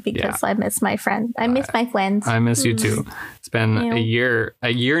take it because I miss my friend. I miss my friends. I miss you too. It's been a year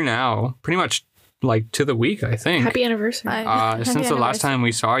now, pretty much like to the week, I think. Happy anniversary. Since the last time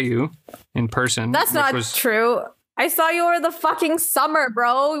we saw you in person. That's not true. I saw you over the fucking summer,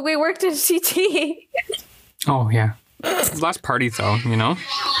 bro. We worked in CT. Oh, yeah. Last party, though, you know?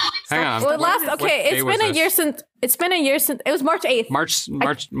 Hang on. Well, it's been a year since it was March 8th. March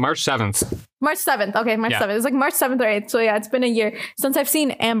 7th. March 7th. Okay, March 7th. It was like March 7th or 8th. So yeah, it's been a year since I've seen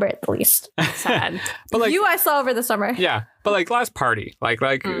Amber at least. Sad. But like, you I saw over the summer. Yeah. But like last party. Like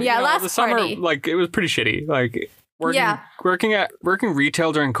last the summer, party. like it was pretty shitty. Like working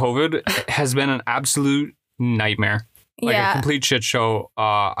retail during COVID has been an absolute nightmare. Like a complete shit show.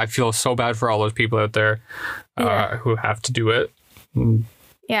 I feel so bad for all those people out there who have to do it.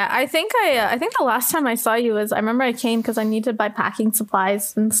 Yeah, I think the last time I saw you was I remember I came because I needed to buy packing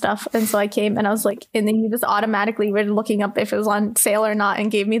supplies and stuff, and so I came and I was like, and then you just automatically were looking up if it was on sale or not and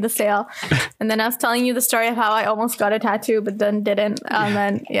gave me the sale, and then I was telling you the story of how I almost got a tattoo but then didn't, and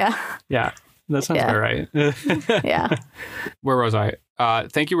then yeah, that sounds about right. Yeah. Where was I?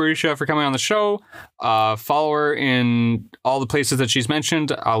 Thank you, Marisha, for coming on the show. Follow her in all the places that she's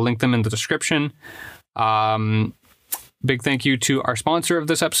mentioned. I'll link them in the description. Big thank you to our sponsor of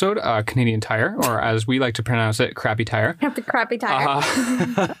this episode, Canadian Tire, or as we like to pronounce it, Crappy Tire. The Crappy Tire.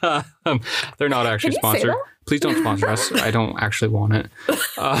 They're not actually sponsored. Please don't sponsor us. I don't actually want it. This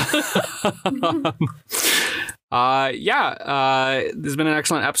has been an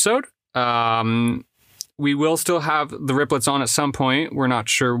excellent episode. We will still have the Riplets on at some point. We're not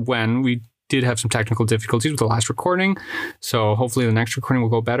sure when. We did have some technical difficulties with the last recording, so hopefully the next recording will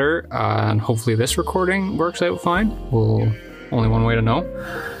go better, and hopefully this recording works out fine. Only one way to know.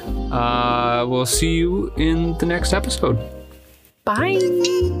 We'll see you in the next episode. Bye.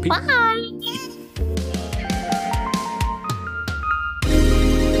 Peace. Bye.